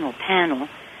congressional panel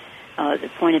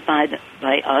appointed by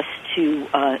us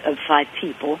of 5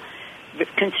 people,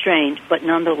 constrained, but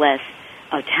nonetheless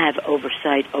to have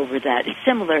oversight over that. It's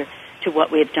similar to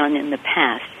what we have done in the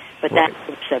past, but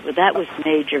that was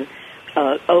major,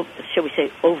 shall we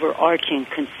say, overarching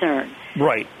concern.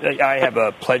 Right. I have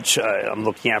a pledge I'm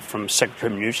looking at from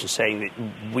Secretary Mnuchin saying that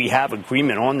we have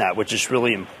agreement on that, which is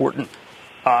really important.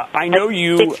 I know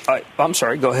you. I'm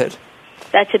sorry. Go ahead.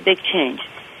 That's a big change.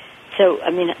 So,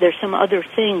 there's some other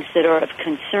things that are of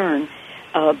concern,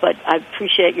 but I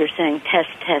appreciate your saying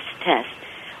test.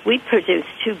 We produced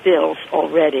 2 bills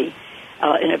already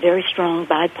in a very strong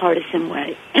bipartisan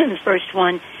way. The first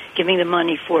one, giving the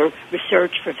money for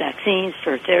research, for vaccines,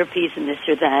 for therapies, and this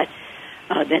or that.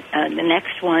 The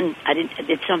next one, I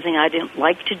did something I didn't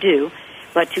like to do,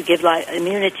 but to give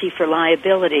immunity for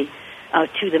liability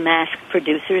to the mask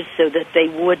producers so that they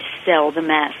would sell the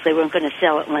masks. They weren't going to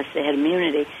sell it unless they had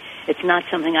immunity. It's not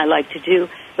something I like to do,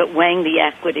 but weighing the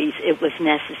equities, it was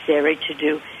necessary to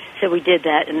do. So we did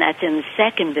that, and that's in the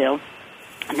second bill,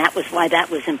 and that was why that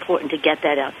was important to get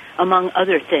that out. Among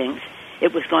other things,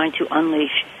 it was going to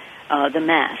unleash the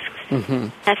masks. Mm-hmm.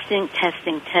 Testing.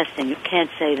 You can't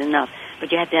say it enough,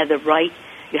 but you have to have the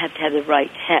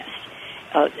right test.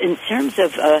 In terms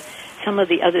of some of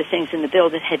the other things in the bill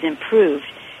that had improved,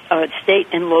 state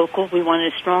and local, we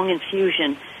wanted a strong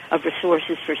infusion of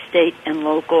resources for state and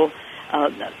local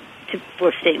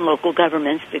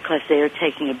governments because they are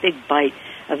taking a big bite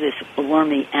of this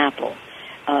wormy apple.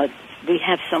 We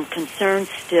have some concerns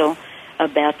still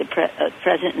about the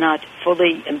president not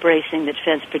fully embracing the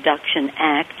Defense Production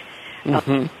Act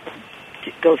to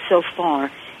go so far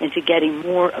into getting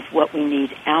more of what we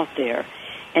need out there.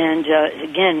 And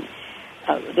again,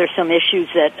 there's some issues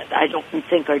that I don't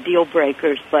think are deal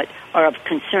breakers, but are of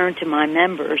concern to my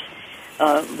members.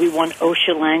 We want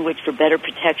OSHA language for better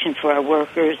protection for our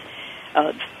workers.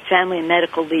 Family and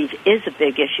medical leave is a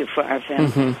big issue for our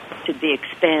families to be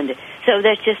expanded. So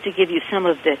that's just to give you some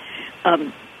of the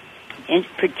in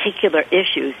particular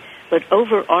issues. But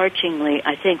overarchingly,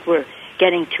 I think we're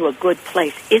getting to a good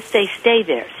place if they stay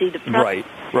there. See, the problem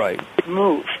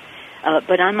move.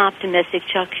 But I'm optimistic.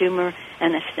 Chuck Schumer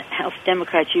and the House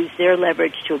Democrats use their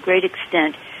leverage to a great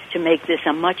extent to make this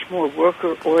a much more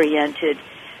worker-oriented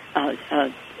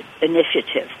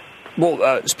initiative.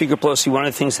 Well, Speaker Pelosi, one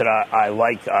of the things that I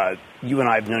like, you and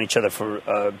I have known each other for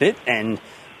a bit, and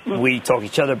we talk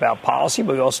each other about policy,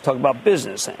 but we also talk about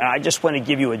business. And I just want to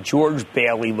give you a George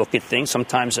Bailey look at things.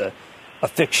 Sometimes a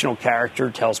fictional character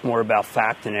tells more about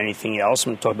fact than anything else.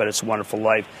 I'm going to talk about It's a Wonderful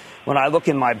Life. When I look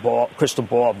in my crystal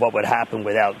ball of what would happen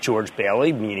without George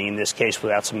Bailey, meaning in this case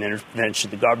without some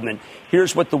intervention of the government,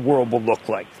 here's what the world will look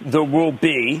like. There will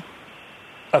be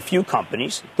a few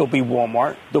companies. There'll be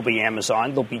Walmart, there'll be Amazon,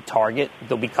 there'll be Target,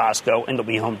 there'll be Costco, and there'll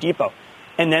be Home Depot.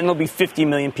 And then there'll be 50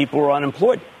 million people who are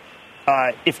unemployed.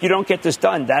 If you don't get this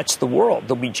done, that's the world.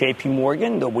 There'll be J.P.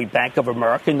 Morgan, there'll be Bank of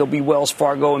America, and there'll be Wells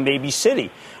Fargo and maybe Citi.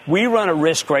 We run a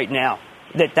risk right now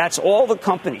that's all the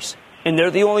companies, and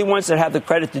they're the only ones that have the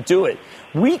credit to do it.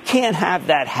 We can't have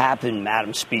that happen,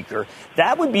 Madam Speaker.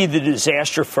 That would be the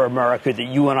disaster for America that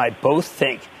you and I both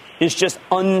think is just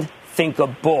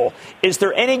unthinkable. Is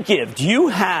there any give? Do you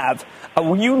have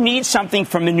you need something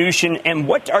from Mnuchin, and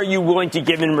what are you willing to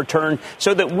give in return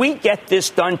so that we get this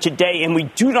done today and we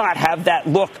do not have that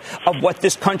look of what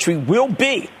this country will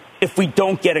be if we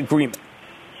don't get agreement?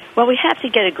 Well, we have to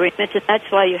get agreement, and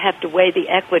that's why you have to weigh the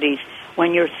equities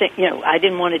when you're, I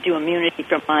didn't want to do immunity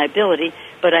from liability,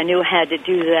 but I knew I had to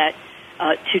do that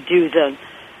to do the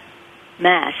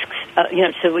masks,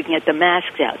 so we can get the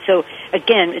masks out. So,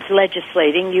 again, it's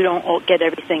legislating. You don't all get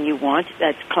everything you want.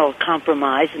 That's called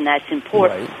compromise, and that's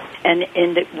important. Right. And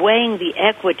in weighing the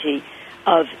equity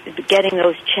of getting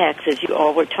those checks, as you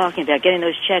all were talking about, getting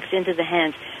those checks into the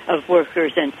hands of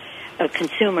workers and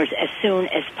consumers as soon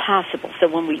as possible. So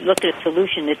when we look at a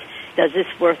solution, it's does this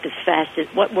work as fast as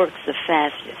what works the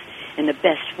fastest in the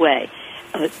best way?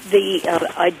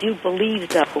 I do believe,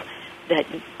 though, that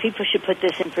people should put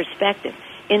this in perspective.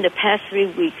 In the past 3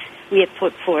 weeks, we have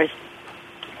put forth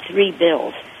 3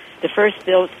 bills. The first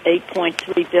bill is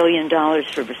 $8.3 billion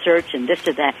for research and this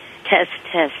or that. Test.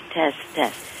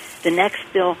 The next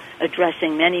bill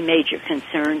addressing many major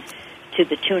concerns to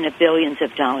the tune of billions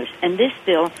of dollars. And this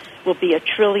bill will be $1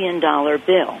 trillion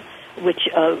bill, which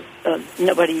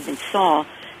nobody even saw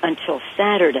until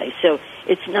Saturday. So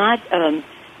it's not,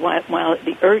 while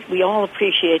we all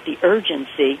appreciate the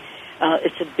urgency,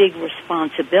 it's a big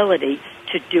responsibility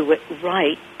to do it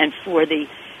right and for the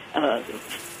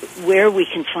where we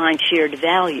can find shared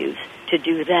values to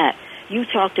do that. You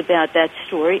talked about that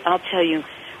story. I'll tell you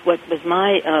what was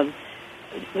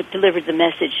what delivered the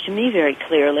message to me very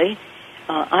clearly.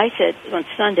 I said on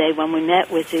Sunday when we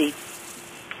met with Mr.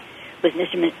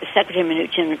 Secretary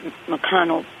Mnuchin,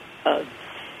 McConnell,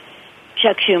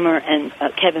 Chuck Schumer, and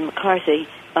Kevin McCarthy,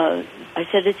 I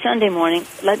said it's Sunday morning.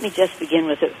 Let me just begin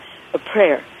with a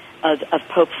prayer of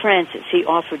Pope Francis. He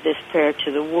offered this prayer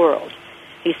to the world.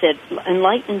 He said,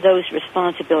 enlighten those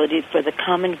responsibilities for the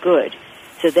common good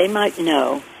so they might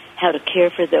know how to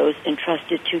care for those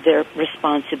entrusted to their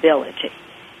responsibility.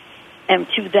 And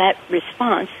to that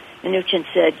response, Mnuchin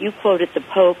said, you quoted the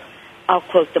Pope, I'll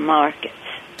quote the markets.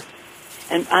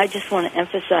 And I just want to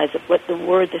emphasize that what the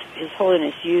word that His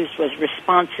Holiness used was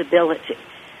responsibility.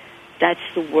 That's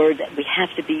the word that we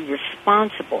have to be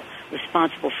responsible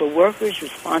for workers,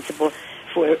 responsible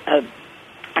for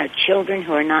our children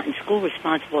who are not in school,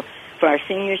 responsible for our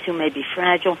seniors who may be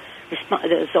fragile,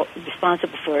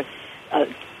 responsible for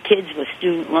kids with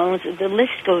student loans. The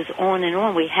list goes on and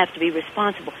on. We have to be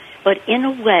responsible. But in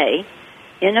a way,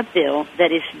 in a bill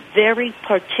that is very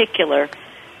particular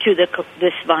to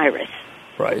this virus.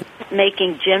 Right.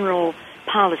 Making general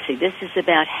policy. This is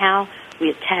about how we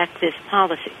attack this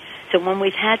policy. So when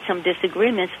we've had some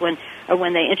disagreements when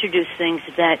they introduce things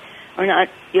that are not,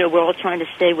 we're all trying to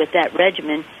stay with that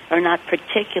regimen, are not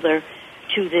particular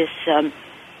to this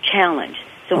challenge.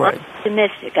 So right. I'm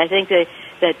optimistic. I think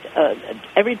that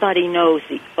everybody knows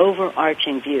the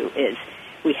overarching view is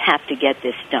we have to get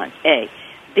this done. A.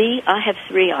 B, I have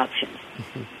 3 options.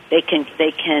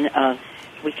 Mm-hmm.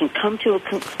 We can come to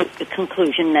a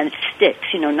conclusion, then it sticks,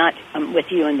 not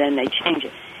with you, and then they change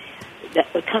it.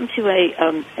 That we come to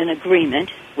an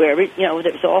agreement where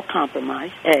there's all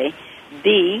compromise. A,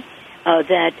 B,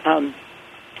 and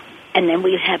then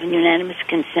we have a unanimous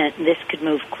consent, and this could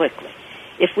move quickly.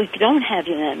 If we don't have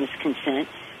unanimous consent,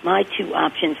 my 2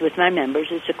 options with my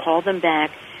members is to call them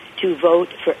back to vote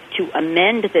to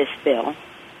amend this bill,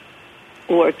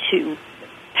 or to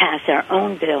pass our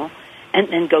own bill and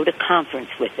then go to conference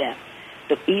with them.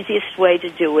 The easiest way to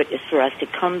do it is for us to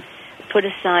put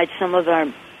aside some of our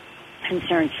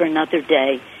concerns for another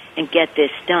day and get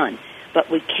this done. But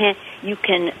we can't. You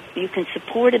can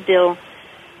support a bill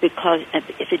because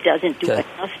if it doesn't do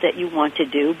enough that you want to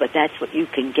do, but that's what you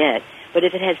can get. But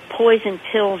if it has poison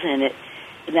pills in it,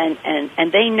 then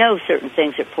and they know certain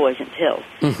things are poison pills,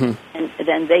 mm-hmm. and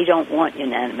then they don't want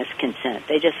unanimous consent.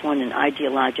 They just want an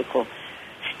ideological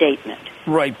statement.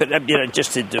 Right, but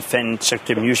just to defend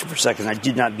Secretary Mnuchin for a second, I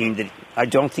did not mean that. I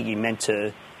don't think he meant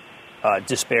to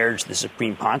disparage the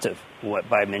Supreme Pontiff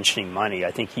by mentioning money.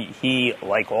 I think he,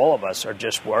 like all of us, are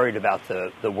just worried about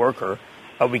the worker.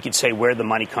 We could say where the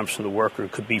money comes from the worker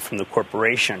could be from the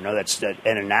corporation. No, that's an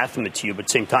anathema to you, but at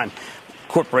the same time,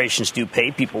 corporations do pay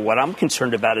people. What I'm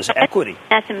concerned about is equity.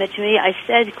 Anathema to me. I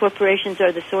said corporations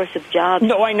are the source of jobs.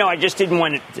 No, I know. I just didn't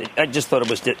want it. I just thought it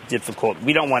was difficult.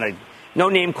 We don't want to. No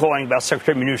name calling about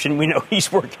Secretary Mnuchin. We know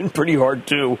he's working pretty hard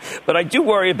too. But I do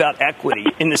worry about equity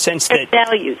in the sense that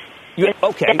values.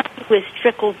 Okay. That was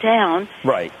trickled down.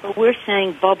 Right. But we're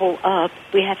saying bubble up.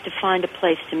 We have to find a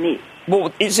place to meet.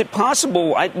 Well, is it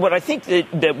possible? What I think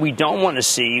that we don't want to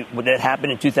see, that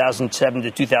happened in 2007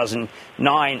 to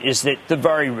 2009, is that the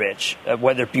very rich,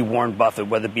 whether it be Warren Buffett,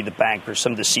 whether it be the bankers,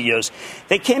 some of the CEOs,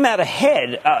 they came out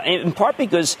ahead in part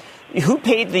because who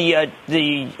paid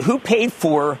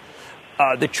for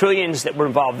the trillions that were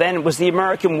involved then? It was the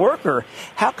American worker.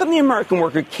 How come the American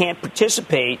worker can't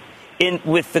participate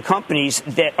with the companies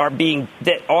that are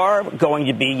going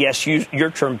to be, yes,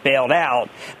 your term, bailed out,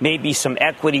 maybe some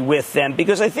equity with them?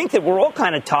 Because I think that we're all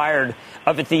kind of tired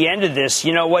of, at the end of this,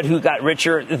 you know what, who got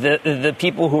richer? The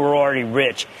people who were already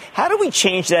rich. How do we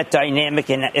change that dynamic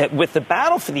with the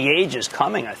battle for the ages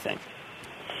coming, I think?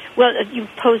 Well, you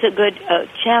pose a good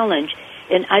challenge,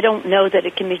 and I don't know that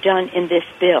it can be done in this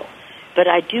bill. But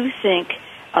I do think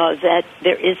that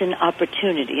there is an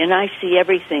opportunity, and I see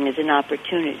everything as an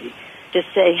opportunity, to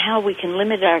say how we can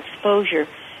limit our exposure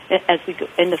as we go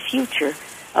in the future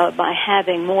by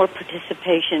having more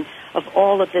participation of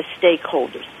all of the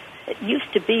stakeholders. It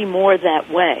used to be more that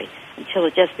way until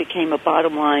it just became a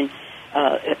bottom line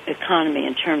economy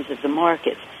in terms of the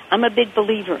markets. I'm a big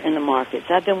believer in the markets.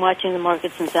 I've been watching the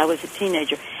markets since I was a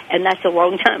teenager, and that's a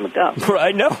long time ago.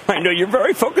 I know. You're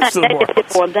very focused on the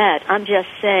markets. On that, I'm just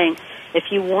saying,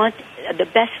 if you want the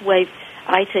best way,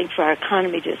 I think, for our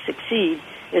economy to succeed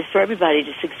is for everybody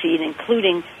to succeed,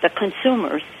 including the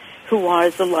consumers, who are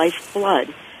the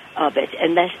lifeblood of it.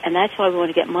 And that's why we want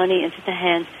to get money into the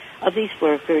hands of these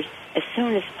workers as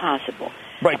soon as possible.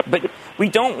 Right, but we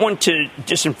don't want to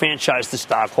disenfranchise the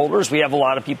stockholders. We have a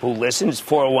lot of people who listen. It's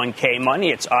 401k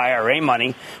money. It's IRA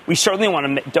money. We certainly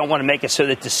don't want to make it so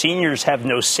that the seniors have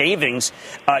no savings.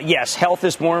 Yes, health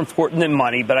is more important than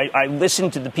money, but I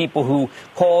listen to the people who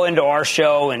call into our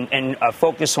show and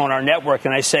focus on our network,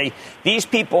 and I say these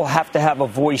people have to have a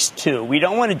voice, too. We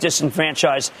don't want to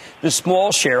disenfranchise the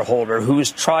small shareholder who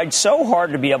has tried so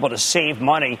hard to be able to save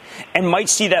money and might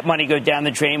see that money go down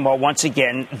the drain while, once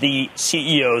again, the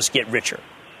CEOs get richer.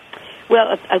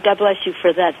 Well, God bless you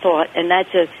for that thought, and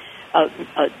that's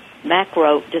a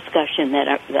macro discussion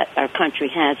that our country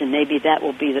has, and maybe that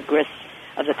will be the grist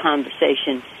of the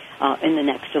conversation in the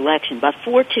next election. But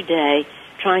for today,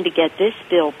 trying to get this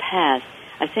bill passed,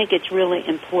 I think it's really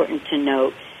important to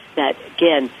note that,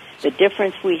 again, the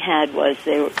difference we had was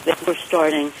they were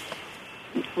starting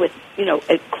with,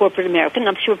 a corporate America, and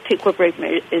I'm sure corporate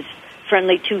America is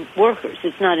friendly to workers.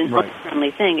 It's not an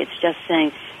unfriendly thing. It's just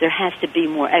saying there has to be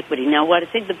more equity. Now, what I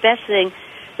think the best thing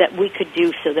that we could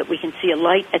do so that we can see a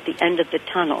light at the end of the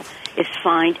tunnel is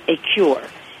find a cure.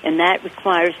 And that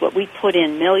requires what we put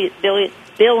in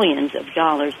billions of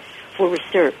dollars for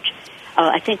research.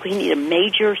 I think we need a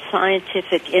major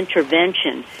scientific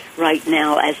intervention right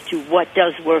now as to what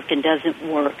does work and doesn't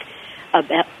work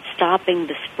about stopping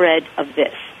the spread of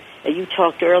this. You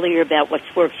talked earlier about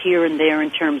what's worked here and there in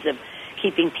terms of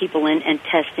keeping people in and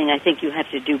testing. I think you have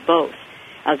to do both.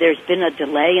 There's been a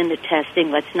delay in the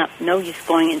testing. No use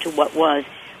going into what was.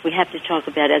 We have to talk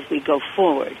about as we go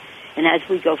forward. And as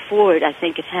we go forward, I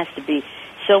think it has to be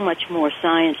so much more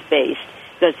science-based,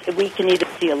 because we can either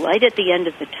see a light at the end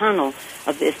of the tunnel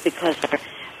of this because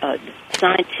our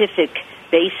scientific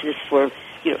basis for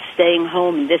staying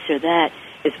home and this or that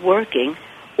is working,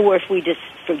 or if we just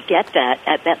forget that,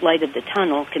 at that light of the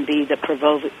tunnel can be the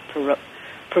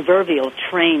proverbial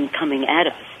train coming at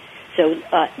us. So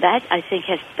that, I think,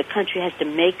 the country has to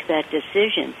make that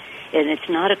decision. And it's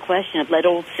not a question of let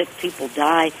old sick people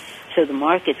die so the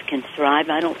markets can thrive.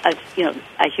 I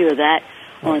hear that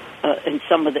in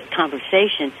some of the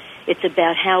conversation. It's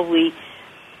about how we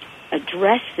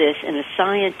address this in a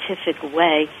scientific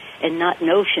way and not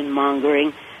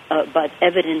notion-mongering, but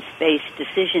evidence-based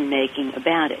decision-making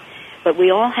about it. But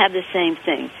we all have the same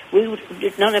thing.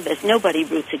 Nobody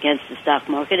roots against the stock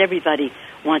market. Everybody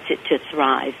wants it to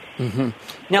thrive. Mm-hmm.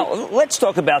 Now, let's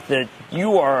talk about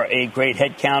you are a great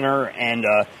head counter and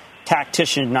a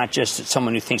tactician, not just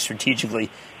someone who thinks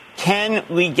strategically. Can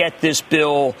we get this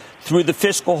bill through the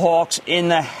fiscal hawks in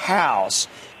the House?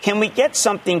 Can we get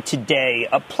something today,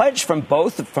 a pledge from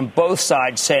both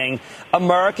sides saying,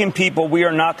 American people, we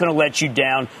are not going to let you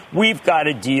down. We've got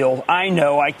a deal. I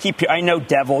know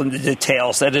devil in the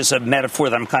details. That is a metaphor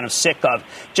that I'm kind of sick of.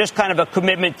 Just kind of a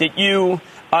commitment that you,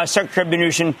 Secretary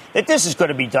Mnuchin, that this is going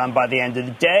to be done by the end of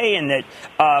the day and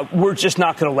that we're just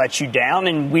not going to let you down.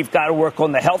 And we've got to work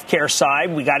on the health care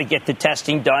side. We got to get the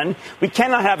testing done. We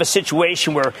cannot have a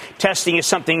situation where testing is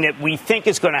something that we think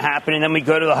is going to happen, and then we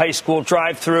go to the high school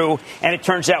drive-through, and it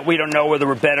turns out we don't know whether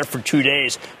we're better for 2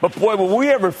 days. But, boy, will we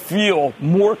ever feel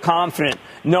more confident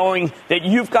knowing that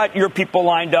you've got your people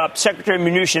lined up, Secretary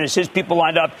Mnuchin has his people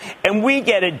lined up, and we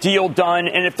get a deal done.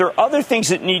 And if there are other things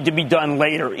that need to be done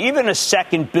later, even a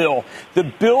second bill, the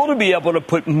bill to be able to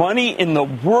put money in the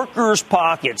workers'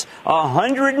 pockets,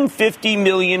 150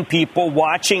 million people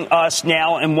watching us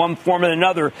now in one form or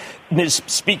another, Ms.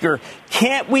 Speaker,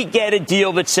 can't we get a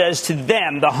deal that says to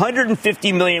them, the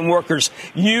 150 million workers,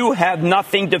 you have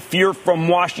nothing to fear from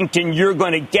Washington. You're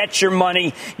going to get your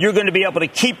money. You're going to be able to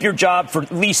keep your job for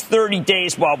at least 30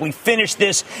 days while we finish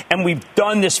this, and we've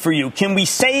done this for you. Can we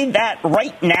say that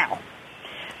right now?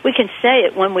 We can say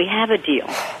it when we have a deal,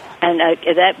 and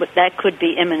that could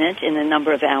be imminent in a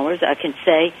number of hours. I can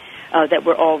say that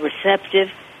we're all receptive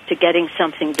to getting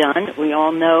something done. We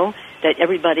all know that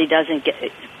everybody doesn't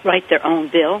write their own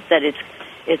bill, that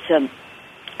it's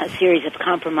a series of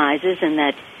compromises, and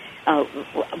that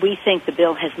we think the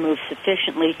bill has moved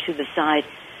sufficiently to the side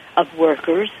of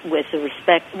workers with the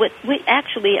respect. We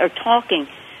actually are talking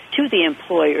to the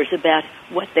employers about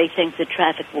what they think the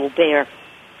traffic will bear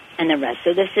and the rest.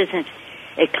 So this isn't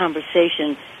a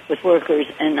conversation with workers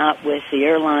and not with the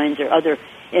airlines or other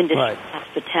industry, right.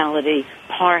 Hospitality,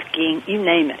 parking, you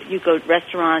name it. You go to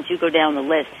restaurants, you go down the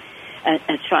list,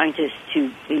 and trying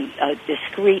to be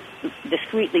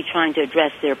discreetly trying to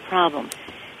address their problems.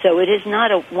 So it is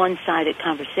not a one-sided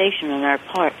conversation on our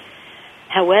part.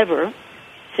 However,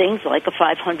 things like a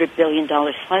 $500 billion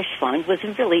slush fund was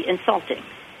really insulting.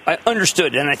 I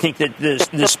understood, and I think that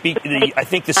I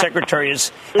think the Secretary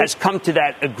has come to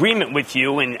that agreement with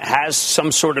you and has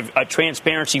some sort of a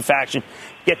transparency faction.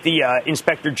 Get the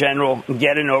Inspector General,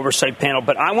 get an oversight panel.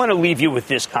 But I want to leave you with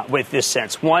this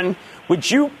sense. One, would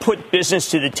you put business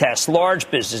to the test,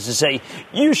 large business, to say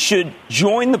you should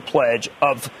join the pledge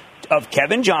of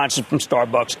Kevin Johnson from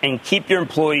Starbucks and keep your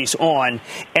employees on?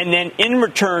 And then in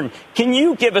return, can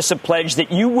you give us a pledge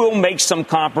that you will make some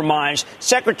compromise,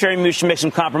 Secretary Mnuchin make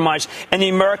some compromise, and the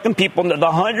American people, the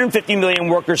 150 million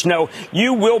workers know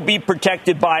you will be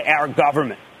protected by our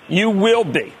government. You will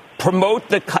be. Promote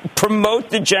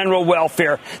the general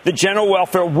welfare. The general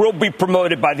welfare will be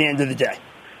promoted by the end of the day.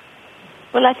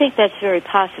 Well, I think that's very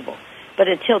possible. But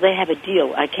until they have a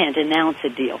deal, I can't announce a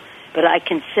deal. But I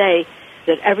can say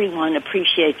that everyone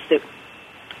appreciates the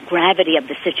gravity of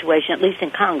the situation, at least in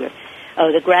Congress,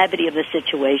 the gravity of the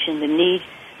situation, the need,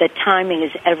 that timing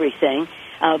is everything.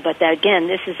 But that, again,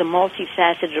 this is a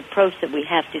multifaceted approach that we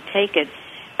have to take it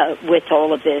with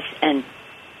all of this and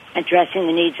addressing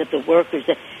the needs of the workers.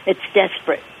 It's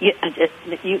desperate.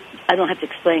 I don't have to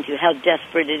explain to you how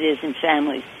desperate it is in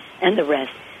families and the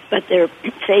rest. But they're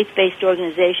faith-based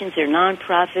organizations, they're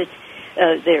nonprofits,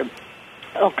 they're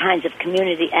all kinds of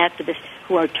community activists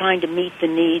who are trying to meet the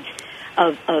needs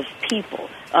of people.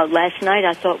 Last night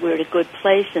I thought we were at a good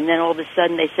place, and then all of a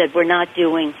sudden they said we're not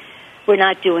doing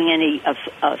any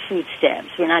food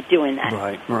stamps. We're not doing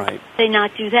that. Right. They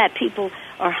not do that. People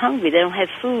are hungry. They don't have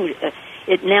food.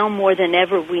 Now more than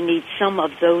ever we need some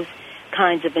of those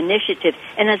kinds of initiatives.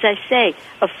 And as I say,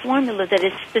 a formula that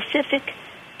is specific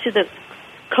to the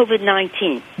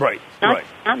COVID-19. Right.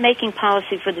 Not making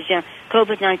policy for the general.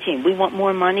 COVID-19. We want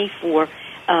more money for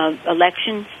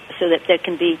elections so that there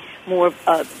can be more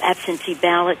absentee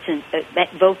ballots and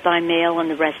vote by mail and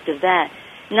the rest of that.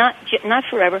 Not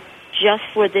forever, just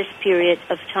for this period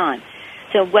of time.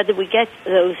 So whether we get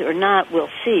those or not, we'll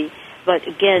see. But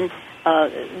again,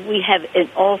 we have in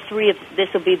all three of this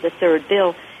will be the third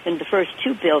bill. And the first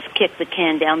two bills kicked the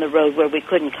can down the road where we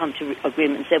couldn't come to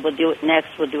agreement and said we'll do it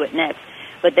next.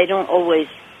 But they don't always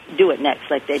do it next,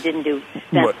 like they didn't do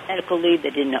medical leave, they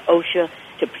didn't OSHA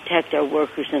to protect our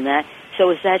workers and that. So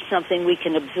is that something we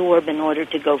can absorb in order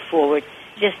to go forward?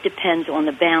 It just depends on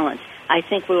the balance. I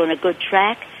think we're on a good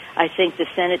track. I think the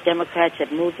Senate Democrats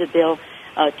have moved the bill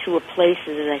to a place,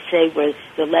 as I say, where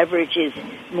the leverage is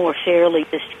more fairly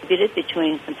distributed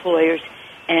between employers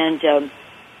and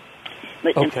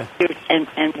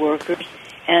and workers.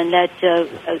 And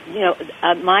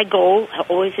that, my goal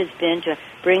always has been to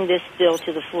bring this bill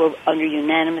to the floor under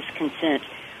unanimous consent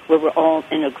where we're all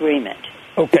in agreement.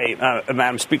 Okay,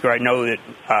 Madam Speaker, I know that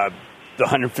the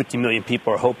 150 million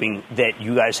people are hoping that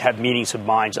you guys have meetings of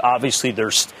minds. Obviously,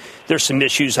 there's some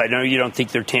issues. I know you don't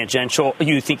think they're tangential.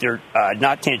 You think they're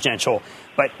not tangential,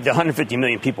 but the 150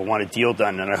 million people want a deal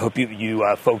done, and I hope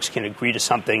you folks can agree to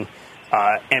something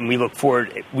And we look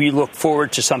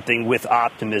forward to something with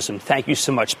optimism. Thank you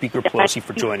so much, Speaker Pelosi,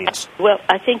 for joining us. Well,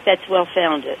 I think that's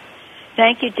well-founded.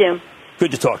 Thank you, Jim.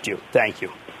 Good to talk to you. Thank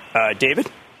you. David,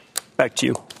 back to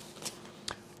you.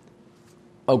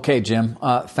 Okay, Jim.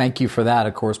 Thank you for that.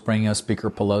 Of course, bringing us Speaker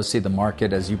Pelosi. The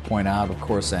market, as you point out, of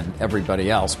course, and everybody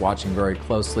else watching very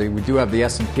closely. We do have the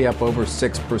S&P up over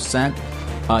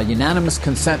 6%. Unanimous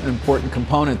consent, an important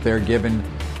component there, given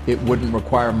it wouldn't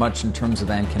require much in terms of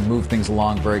and can move things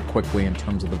along very quickly in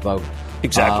terms of the vote.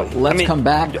 Exactly. Let's come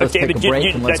back. Let's David, take a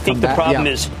break and let's come back. I think the problem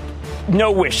is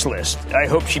no wish list. I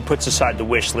hope she puts aside the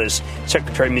wish list.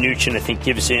 Secretary Mnuchin, I think,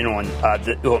 gives in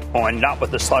on not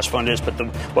what the slush fund is, but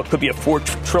what could be a $4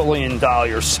 trillion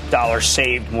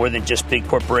saved, more than just big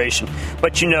corporation.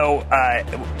 But,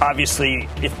 obviously,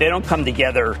 if they don't come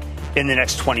together in the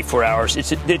next 24 hours,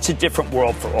 it's a different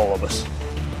world for all of us.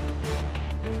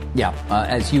 Yeah,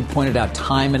 as you pointed out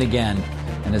time and again,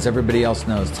 and as everybody else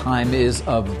knows, time is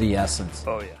of the essence.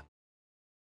 Oh, yeah.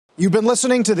 You've been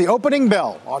listening to The Opening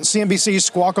Bell on CNBC's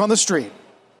Squawk on the Street.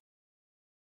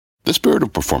 The spirit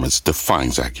of performance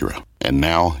defines Acura, and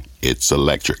now it's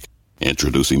electric.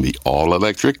 Introducing the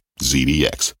all-electric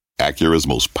ZDX, Acura's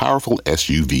most powerful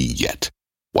SUV yet.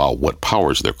 While what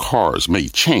powers their cars may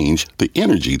change, the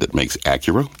energy that makes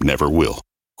Acura never will.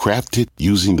 Crafted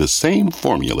using the same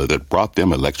formula that brought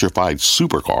them electrified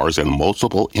supercars and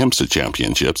multiple IMSA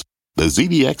championships, the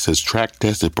ZDX has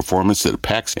track-tested performance that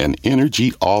packs an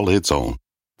energy all its own.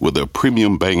 With a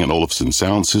premium Bang & Olufsen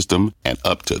sound system and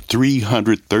up to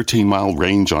 313-mile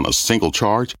range on a single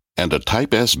charge, and a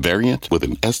Type S variant with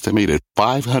an estimated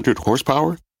 500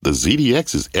 horsepower, the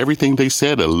ZDX is everything they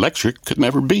said electric could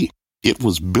never be. It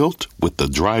was built with the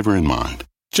driver in mind,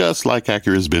 just like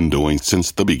Acura's been doing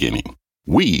since the beginning.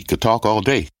 We could talk all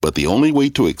day, but the only way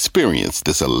to experience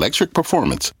this electric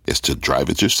performance is to drive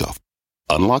it yourself.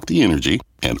 Unlock the energy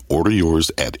and order yours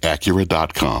at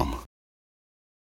Acura.com.